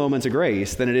those little moments of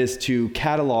grace than it is to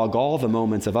catalog all the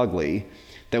moments of ugly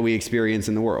that we experience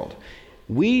in the world.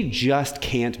 We just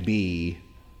can't be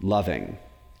loving.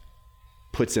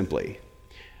 Put simply,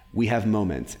 we have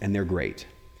moments and they're great.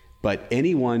 But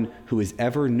anyone who has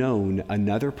ever known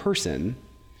another person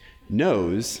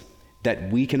knows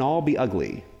that we can all be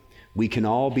ugly. We can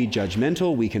all be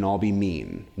judgmental. We can all be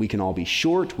mean. We can all be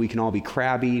short. We can all be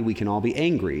crabby. We can all be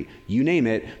angry. You name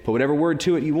it, put whatever word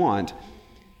to it you want.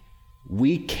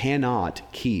 We cannot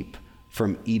keep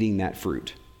from eating that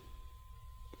fruit.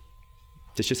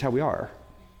 That's just how we are.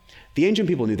 The ancient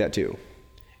people knew that too.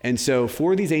 And so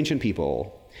for these ancient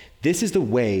people, This is the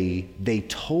way they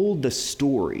told the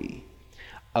story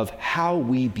of how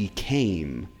we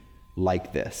became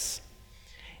like this.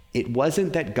 It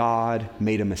wasn't that God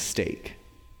made a mistake.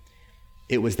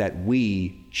 It was that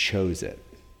we chose it.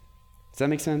 Does that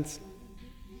make sense?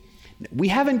 We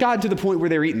haven't gotten to the point where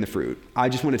they're eating the fruit. I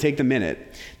just want to take the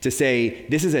minute to say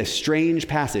this is a strange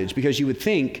passage, because you would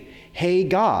think, hey,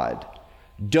 God,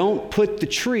 don't put the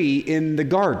tree in the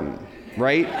garden,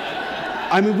 right?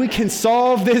 I mean, we can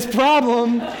solve this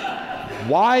problem.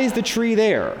 Why is the tree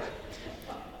there?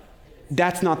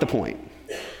 That's not the point,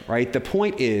 right? The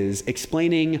point is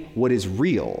explaining what is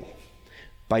real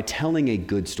by telling a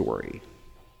good story.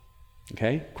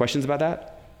 Okay? Questions about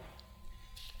that?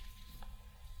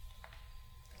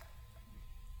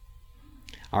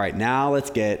 All right, now let's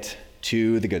get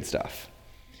to the good stuff.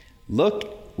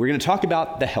 Look, we're going to talk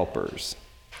about the helpers.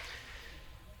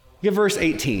 Look at verse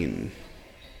 18.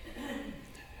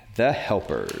 The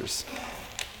helpers.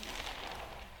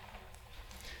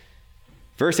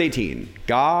 Verse 18,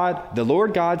 the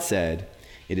Lord God said,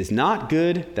 "It is not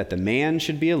good that the man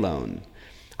should be alone.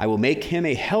 I will make him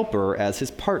a helper as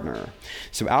his partner."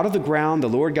 So out of the ground the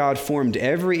Lord God formed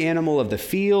every animal of the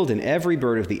field and every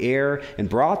bird of the air, and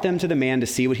brought them to the man to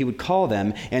see what he would call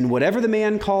them. And whatever the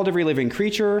man called every living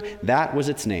creature, that was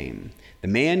its name. The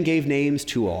man gave names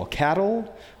to all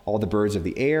cattle, all the birds of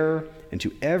the air, and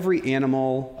to every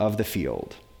animal of the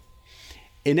field.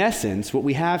 In essence, what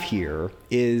we have here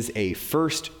is a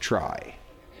first try.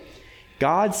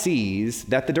 God sees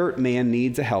that the dirt man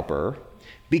needs a helper,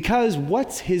 because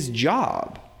what's his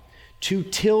job? To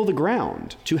till the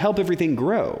ground, to help everything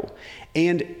grow.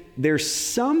 And there's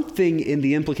something in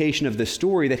the implication of this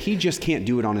story that he just can't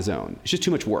do it on his own. It's just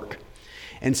too much work.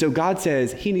 And so God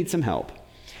says he needs some help.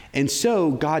 And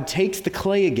so God takes the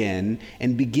clay again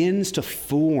and begins to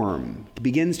form,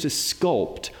 begins to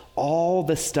sculpt all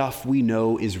the stuff we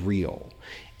know is real.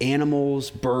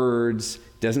 Animals, birds,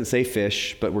 doesn't say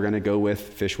fish, but we're going to go with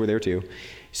fish were there too.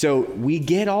 So we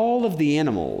get all of the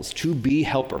animals to be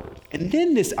helpers. And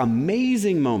then this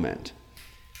amazing moment,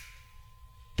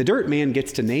 the dirt man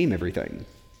gets to name everything.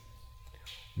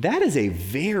 That is a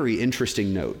very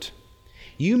interesting note.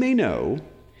 You may know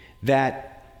that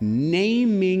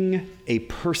naming a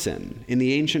person in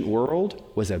the ancient world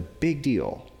was a big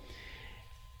deal.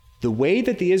 The way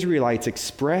that the Israelites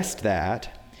expressed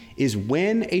that is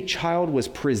when a child was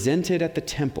presented at the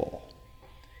temple,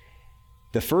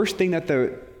 the first thing that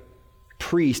the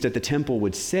priest at the temple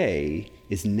would say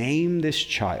is, "Name this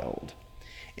child."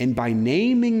 And by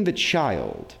naming the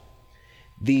child,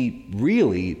 the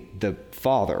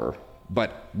father,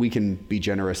 but we can be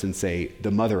generous and say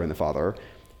the mother and the father,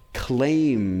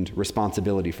 claimed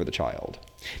responsibility for the child.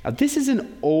 Now, this is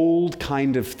an old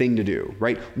kind of thing to do,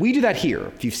 right? We do that here.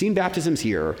 If you've seen baptisms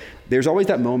here, there's always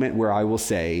that moment where I will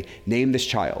say, "Name this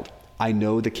child." I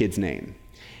know the kid's name.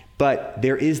 But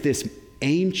there is this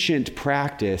ancient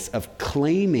practice of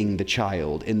claiming the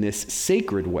child in this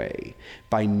sacred way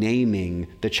by naming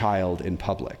the child in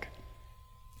public.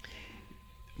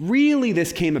 Really,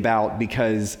 this came about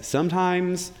because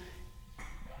sometimes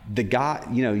the guy,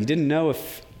 you didn't know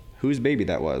whose baby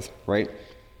that was, right?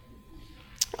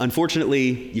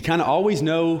 Unfortunately, you kind of always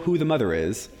know who the mother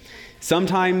is.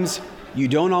 Sometimes you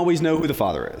don't always know who the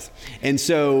father is. And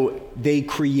so they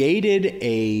created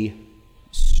a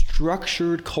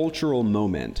structured cultural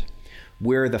moment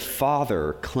where the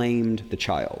father claimed the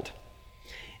child.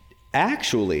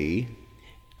 Actually,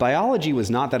 biology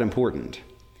was not that important.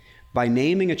 By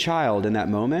naming a child in that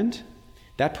moment,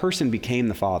 that person became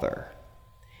the father.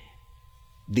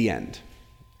 The end.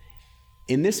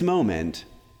 In this moment,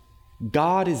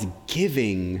 God is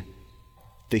giving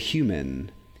the human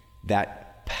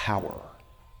that power.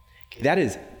 That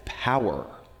is power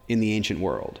in the ancient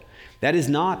world. That is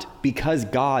not because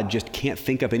God just can't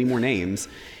think up any more names.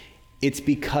 It's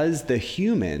because the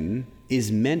human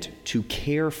is meant to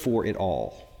care for it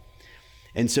all.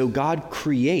 And so God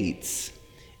creates,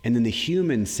 and then the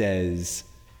human says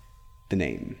the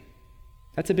name.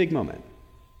 That's a big moment.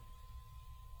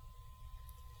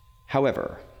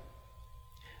 However,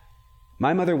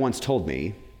 my mother once told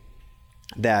me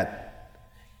that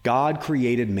God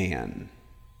created man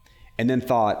and then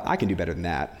thought, I can do better than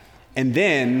that, and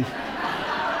then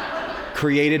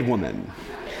created woman.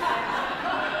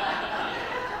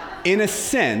 In a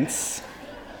sense,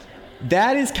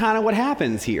 that is kind of what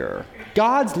happens here.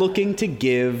 God's looking to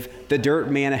give the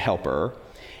dirt man a helper,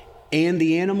 and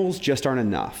the animals just aren't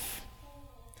enough.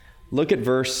 Look at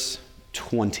verse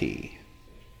 20.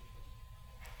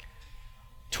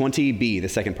 20b, the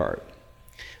second part.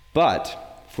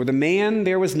 "But for the man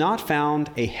there was not found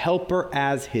a helper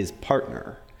as his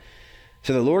partner.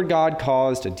 So the Lord God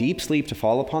caused a deep sleep to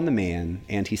fall upon the man,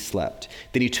 and he slept.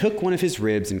 Then he took one of his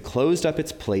ribs and closed up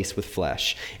its place with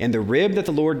flesh. And the rib that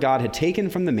the Lord God had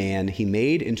taken from the man, he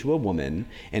made into a woman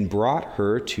and brought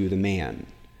her to the man.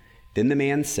 Then the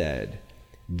man said,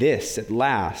 "This at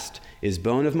last is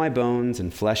bone of my bones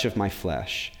and flesh of my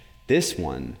flesh. This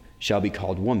one shall be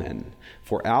called woman,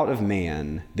 for out of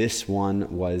man this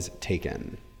one was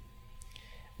taken."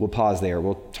 We'll pause there.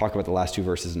 We'll talk about the last two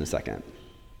verses in a second.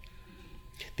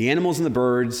 The animals and the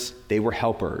birds, they were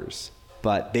helpers,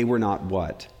 but they were not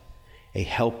what? A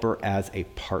helper as a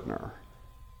partner.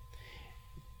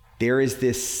 There is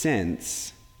this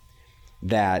sense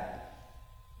that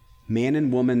man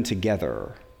and woman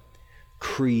together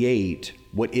create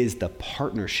what is the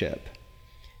partnership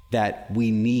that we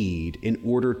need in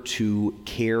order to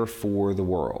care for the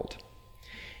world.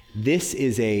 This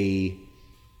is a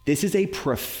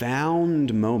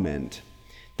profound moment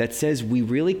that says we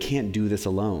really can't do this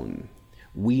alone.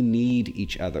 We need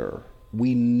each other.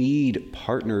 We need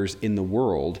partners in the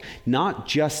world, not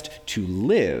just to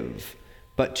live,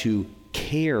 but to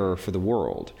care for the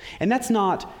world. And that's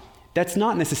not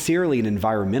necessarily an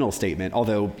environmental statement,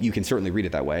 although you can certainly read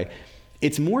it that way.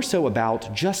 It's more so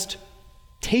about just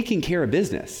taking care of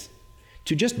business.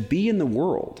 To just be in the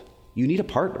world, you need a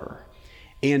partner.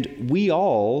 And we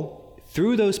all,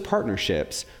 through those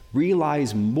partnerships,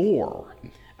 realize more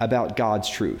about God's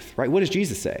truth, right? What does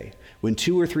Jesus say? When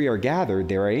two or three are gathered,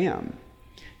 there I am.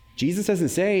 Jesus doesn't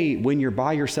say, when you're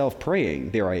by yourself praying,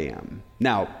 there I am.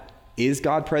 Now, is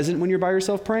God present when you're by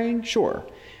yourself praying? Sure.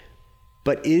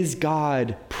 But is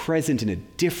God present in a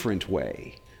different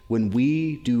way when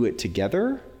we do it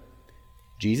together?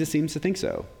 Jesus seems to think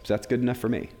so. So that's good enough for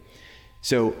me.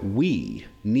 So we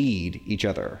need each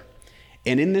other.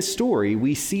 And in this story,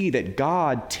 we see that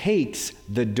God takes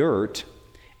the dirt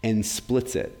and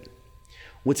splits it.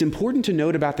 What's important to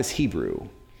note about this Hebrew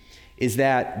is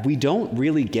that we don't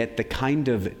really get the kind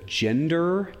of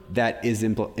gender that is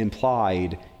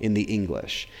implied in the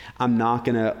English. I'm not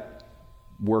going to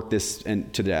work this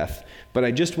to death, but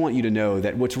I just want you to know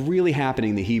that what's really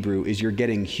happening in the Hebrew is you're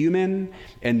getting human,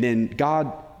 and then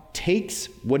God takes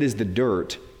what is the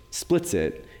dirt, splits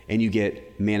it, and you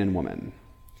get man and woman.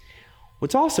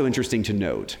 What's also interesting to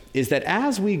note is that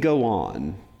as we go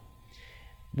on,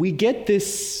 we get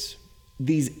these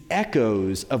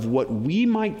echoes of what we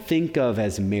might think of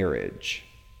as marriage.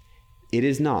 It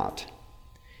is not.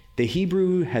 The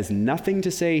Hebrew has nothing to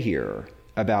say here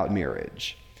about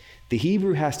marriage. The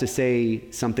Hebrew has to say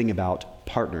something about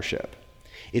partnership.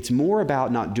 It's more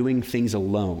about not doing things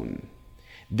alone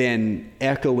than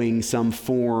echoing some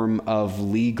form of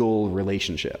legal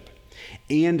relationship.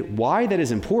 And why that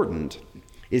is important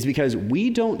is because we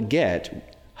don't get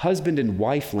husband and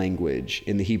wife language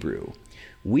in the Hebrew.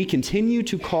 We continue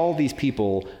to call these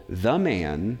people the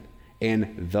man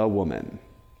and the woman.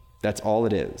 That's all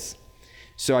it is.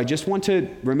 So I just want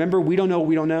to remember, we don't know what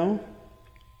we don't know.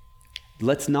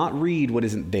 Let's not read what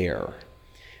isn't there.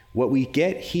 What we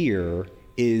get here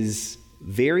is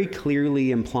very clearly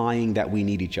implying that we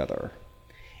need each other.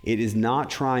 It is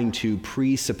not trying to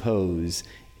presuppose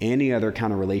any other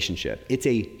kind of relationship. It's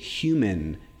a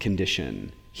human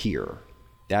condition here.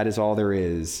 That is all there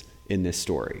is in this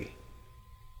story.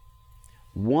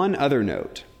 One other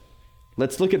note.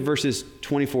 Let's look at verses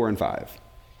 24 and 5.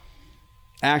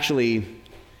 Actually,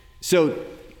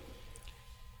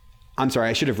 I'm sorry,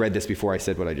 I should have read this before I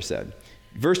said what I just said.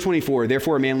 Verse 24,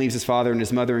 therefore a man leaves his father and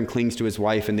his mother and clings to his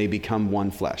wife, and they become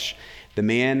one flesh. The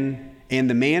man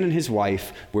and his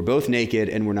wife were both naked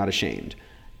and were not ashamed.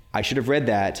 I should have read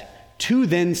that to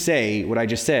then say what I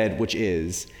just said, which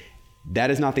is,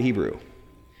 that is not the Hebrew.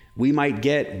 We might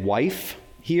get wife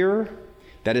here.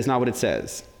 That is not what it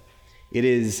says. It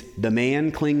is the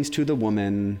man clings to the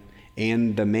woman,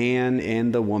 and the man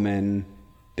and the woman.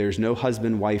 There's no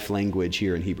husband-wife language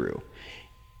here in Hebrew.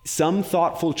 Some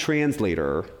thoughtful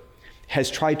translator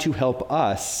has tried to help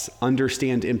us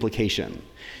understand implication.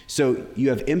 So you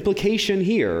have implication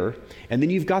here, and then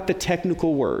you've got the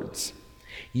technical words.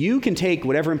 You can take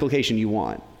whatever implication you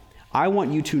want. I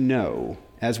want you to know,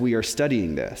 as we are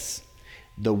studying this,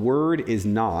 the word is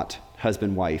not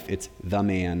husband-wife, it's the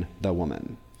man, the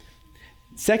woman.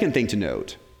 Second thing to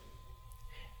note,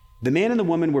 the man and the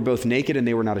woman were both naked and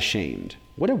they were not ashamed.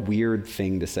 What a weird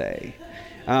thing to say.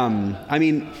 Not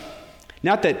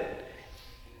that,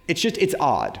 it's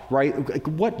odd, right? Like,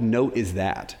 what note is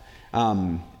that?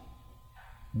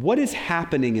 What is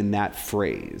happening in that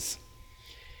phrase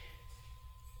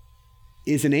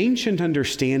is an ancient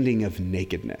understanding of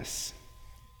nakedness.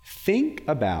 Think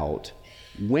about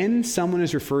when someone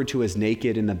is referred to as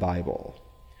naked in the Bible.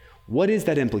 What is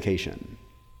that implication?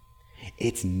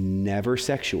 It's never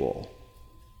sexual.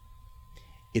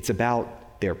 It's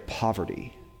about their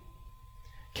poverty.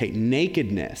 Okay,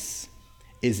 nakedness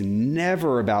is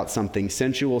never about something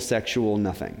sensual, sexual,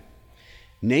 nothing.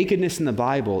 Nakedness in the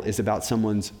Bible is about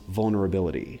someone's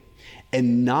vulnerability,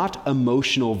 and not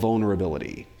emotional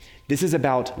vulnerability. This is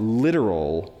about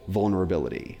literal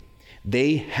vulnerability.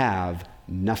 They have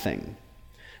nothing.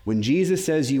 When Jesus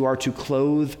says you are to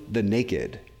clothe the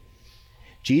naked,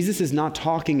 Jesus is not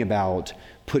talking about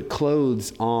put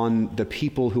clothes on the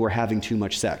people who are having too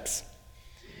much sex.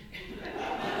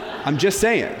 I'm just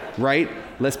saying, right?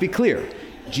 Let's be clear.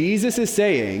 Jesus is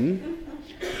saying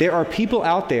there are people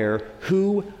out there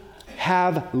who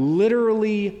have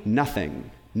literally nothing,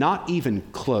 not even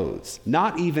clothes,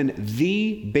 not even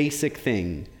the basic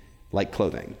thing like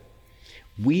clothing.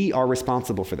 We are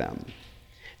responsible for them.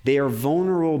 They are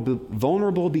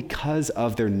vulnerable because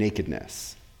of their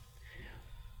nakedness.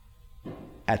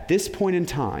 At this point in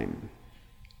time,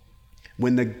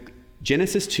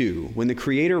 Genesis 2, when the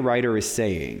creator writer is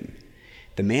saying,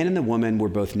 the man and the woman were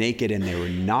both naked and they were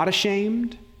not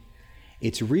ashamed,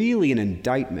 it's really an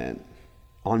indictment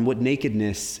on what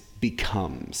nakedness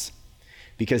becomes.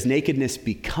 Because nakedness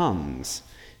becomes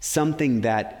something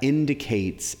that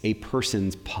indicates a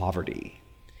person's poverty.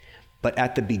 But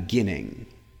at the beginning,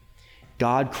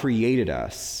 God created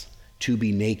us to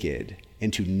be naked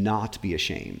and to not be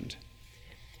ashamed.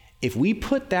 If we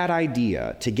put that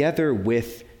idea together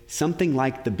with something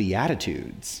like the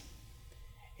Beatitudes,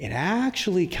 it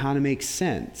actually kind of makes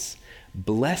sense.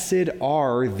 Blessed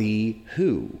are the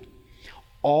who?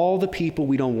 All the people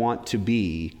we don't want to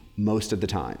be most of the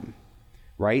time,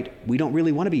 right? We don't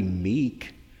really want to be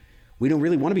meek. We don't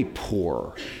really want to be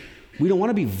poor. We don't want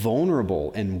to be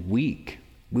vulnerable and weak.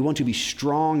 We want to be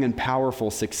strong and powerful,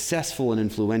 successful and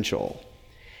influential.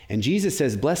 And Jesus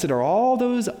says, blessed are all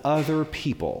those other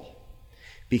people,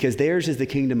 because theirs is the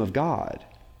kingdom of God.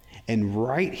 And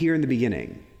right here in the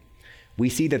beginning, we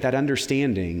see that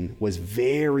understanding was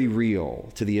very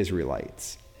real to the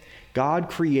Israelites. God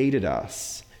created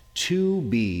us to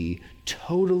be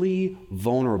totally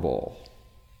vulnerable,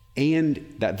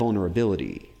 and that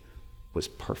vulnerability was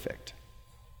perfect.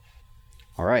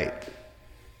 All right.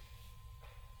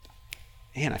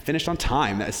 Man, I finished on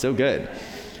time. That is so good.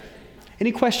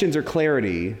 Any questions or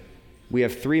clarity? We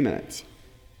have 3 minutes.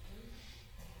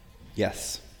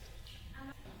 Yes.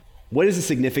 What is the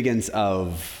significance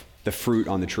of the fruit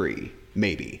on the tree?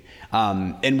 Maybe.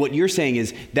 And what you're saying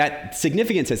is that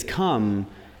significance has come,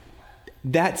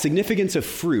 that significance of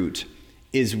fruit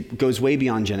goes way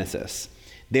beyond Genesis.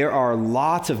 There are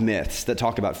lots of myths that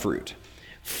talk about fruit.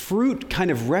 Fruit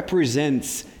kind of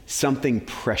represents something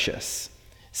precious,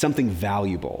 something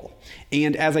valuable.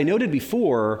 And as I noted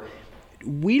before,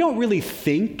 we don't really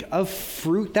think of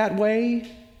fruit that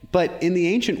way, but in the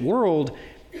ancient world,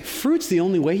 fruit's the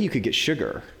only way you could get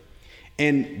sugar.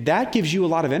 And that gives you a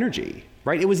lot of energy,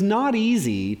 right? It was not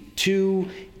easy to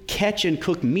catch and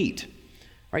cook meat,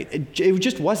 right? It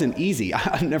just wasn't easy.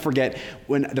 I'll never forget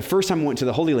when the first time I went to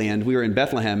the Holy Land, we were in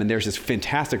Bethlehem, and there's this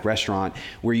fantastic restaurant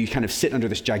where you kind of sit under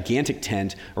this gigantic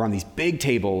tent around these big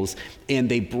tables,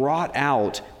 and they brought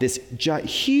out this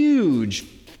huge,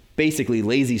 basically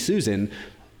Lazy Susan,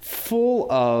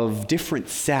 full of different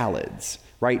salads,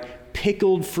 right?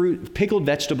 Pickled fruit, pickled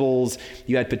vegetables.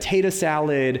 You had potato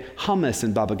salad, hummus,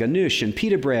 and baba ganoush, and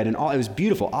pita bread, and all. It was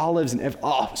beautiful. Olives and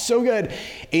so good.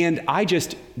 And I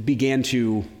just began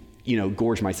to,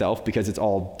 gorge myself because it's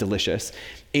all delicious.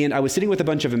 And I was sitting with a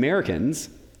bunch of Americans,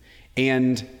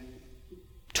 and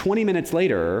 20 minutes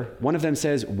later, one of them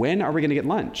says, "When are we going to get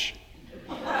lunch?"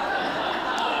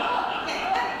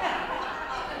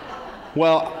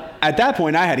 Well, at that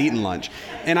point, I had eaten lunch,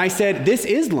 and I said, "This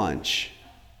is lunch."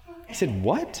 I said,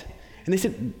 "What?" And they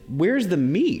said, "Where's the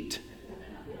meat?"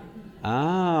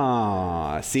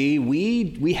 See,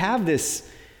 we have this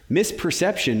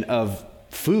misperception of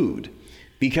food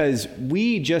because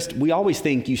we always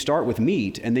think you start with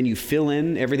meat and then you fill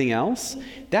in everything else.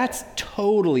 That's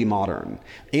totally modern.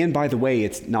 And by the way,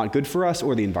 it's not good for us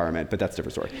or the environment, but that's a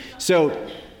different story. So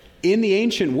in the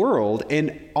ancient world,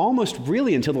 and almost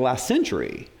really until the last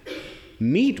century,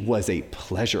 meat was a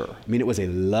pleasure. I mean, it was a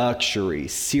luxury,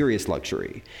 serious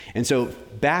luxury. And so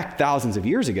back thousands of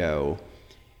years ago,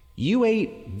 you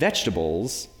ate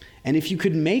vegetables, and if you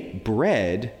could make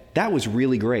bread, that was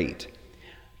really great.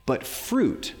 But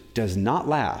fruit does not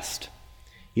last.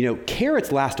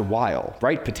 Carrots last a while,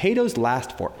 right? Potatoes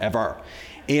last forever.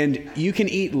 And you can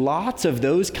eat lots of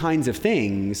those kinds of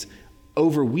things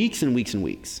over weeks and weeks and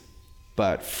weeks.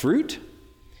 But fruit,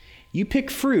 you pick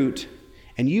fruit,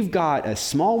 and you've got a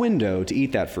small window to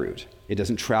eat that fruit. It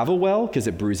doesn't travel well because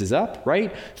it bruises up,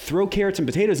 right? Throw carrots and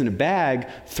potatoes in a bag,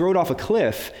 throw it off a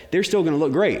cliff, they're still going to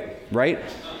look great, right?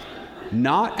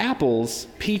 Not apples,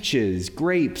 peaches,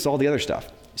 grapes, all the other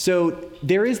stuff. So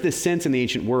there is this sense in the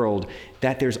ancient world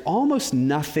that there's almost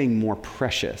nothing more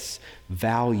precious,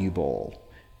 valuable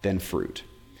than fruit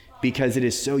because it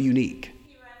is so unique.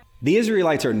 The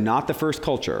Israelites are not the first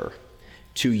culture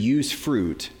to use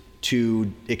fruit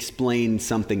to explain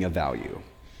something of value.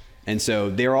 And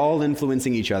so they're all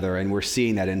influencing each other, and we're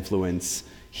seeing that influence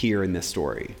here in this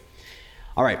story.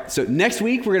 All right, so next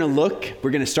week we're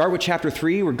going to start with chapter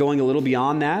 3. We're going a little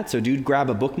beyond that, so do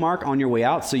grab a bookmark on your way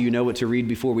out so you know what to read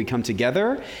before we come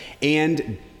together.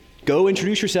 And go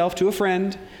introduce yourself to a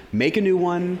friend, make a new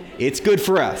one. It's good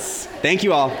for us. Thank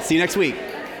you all. See you next week.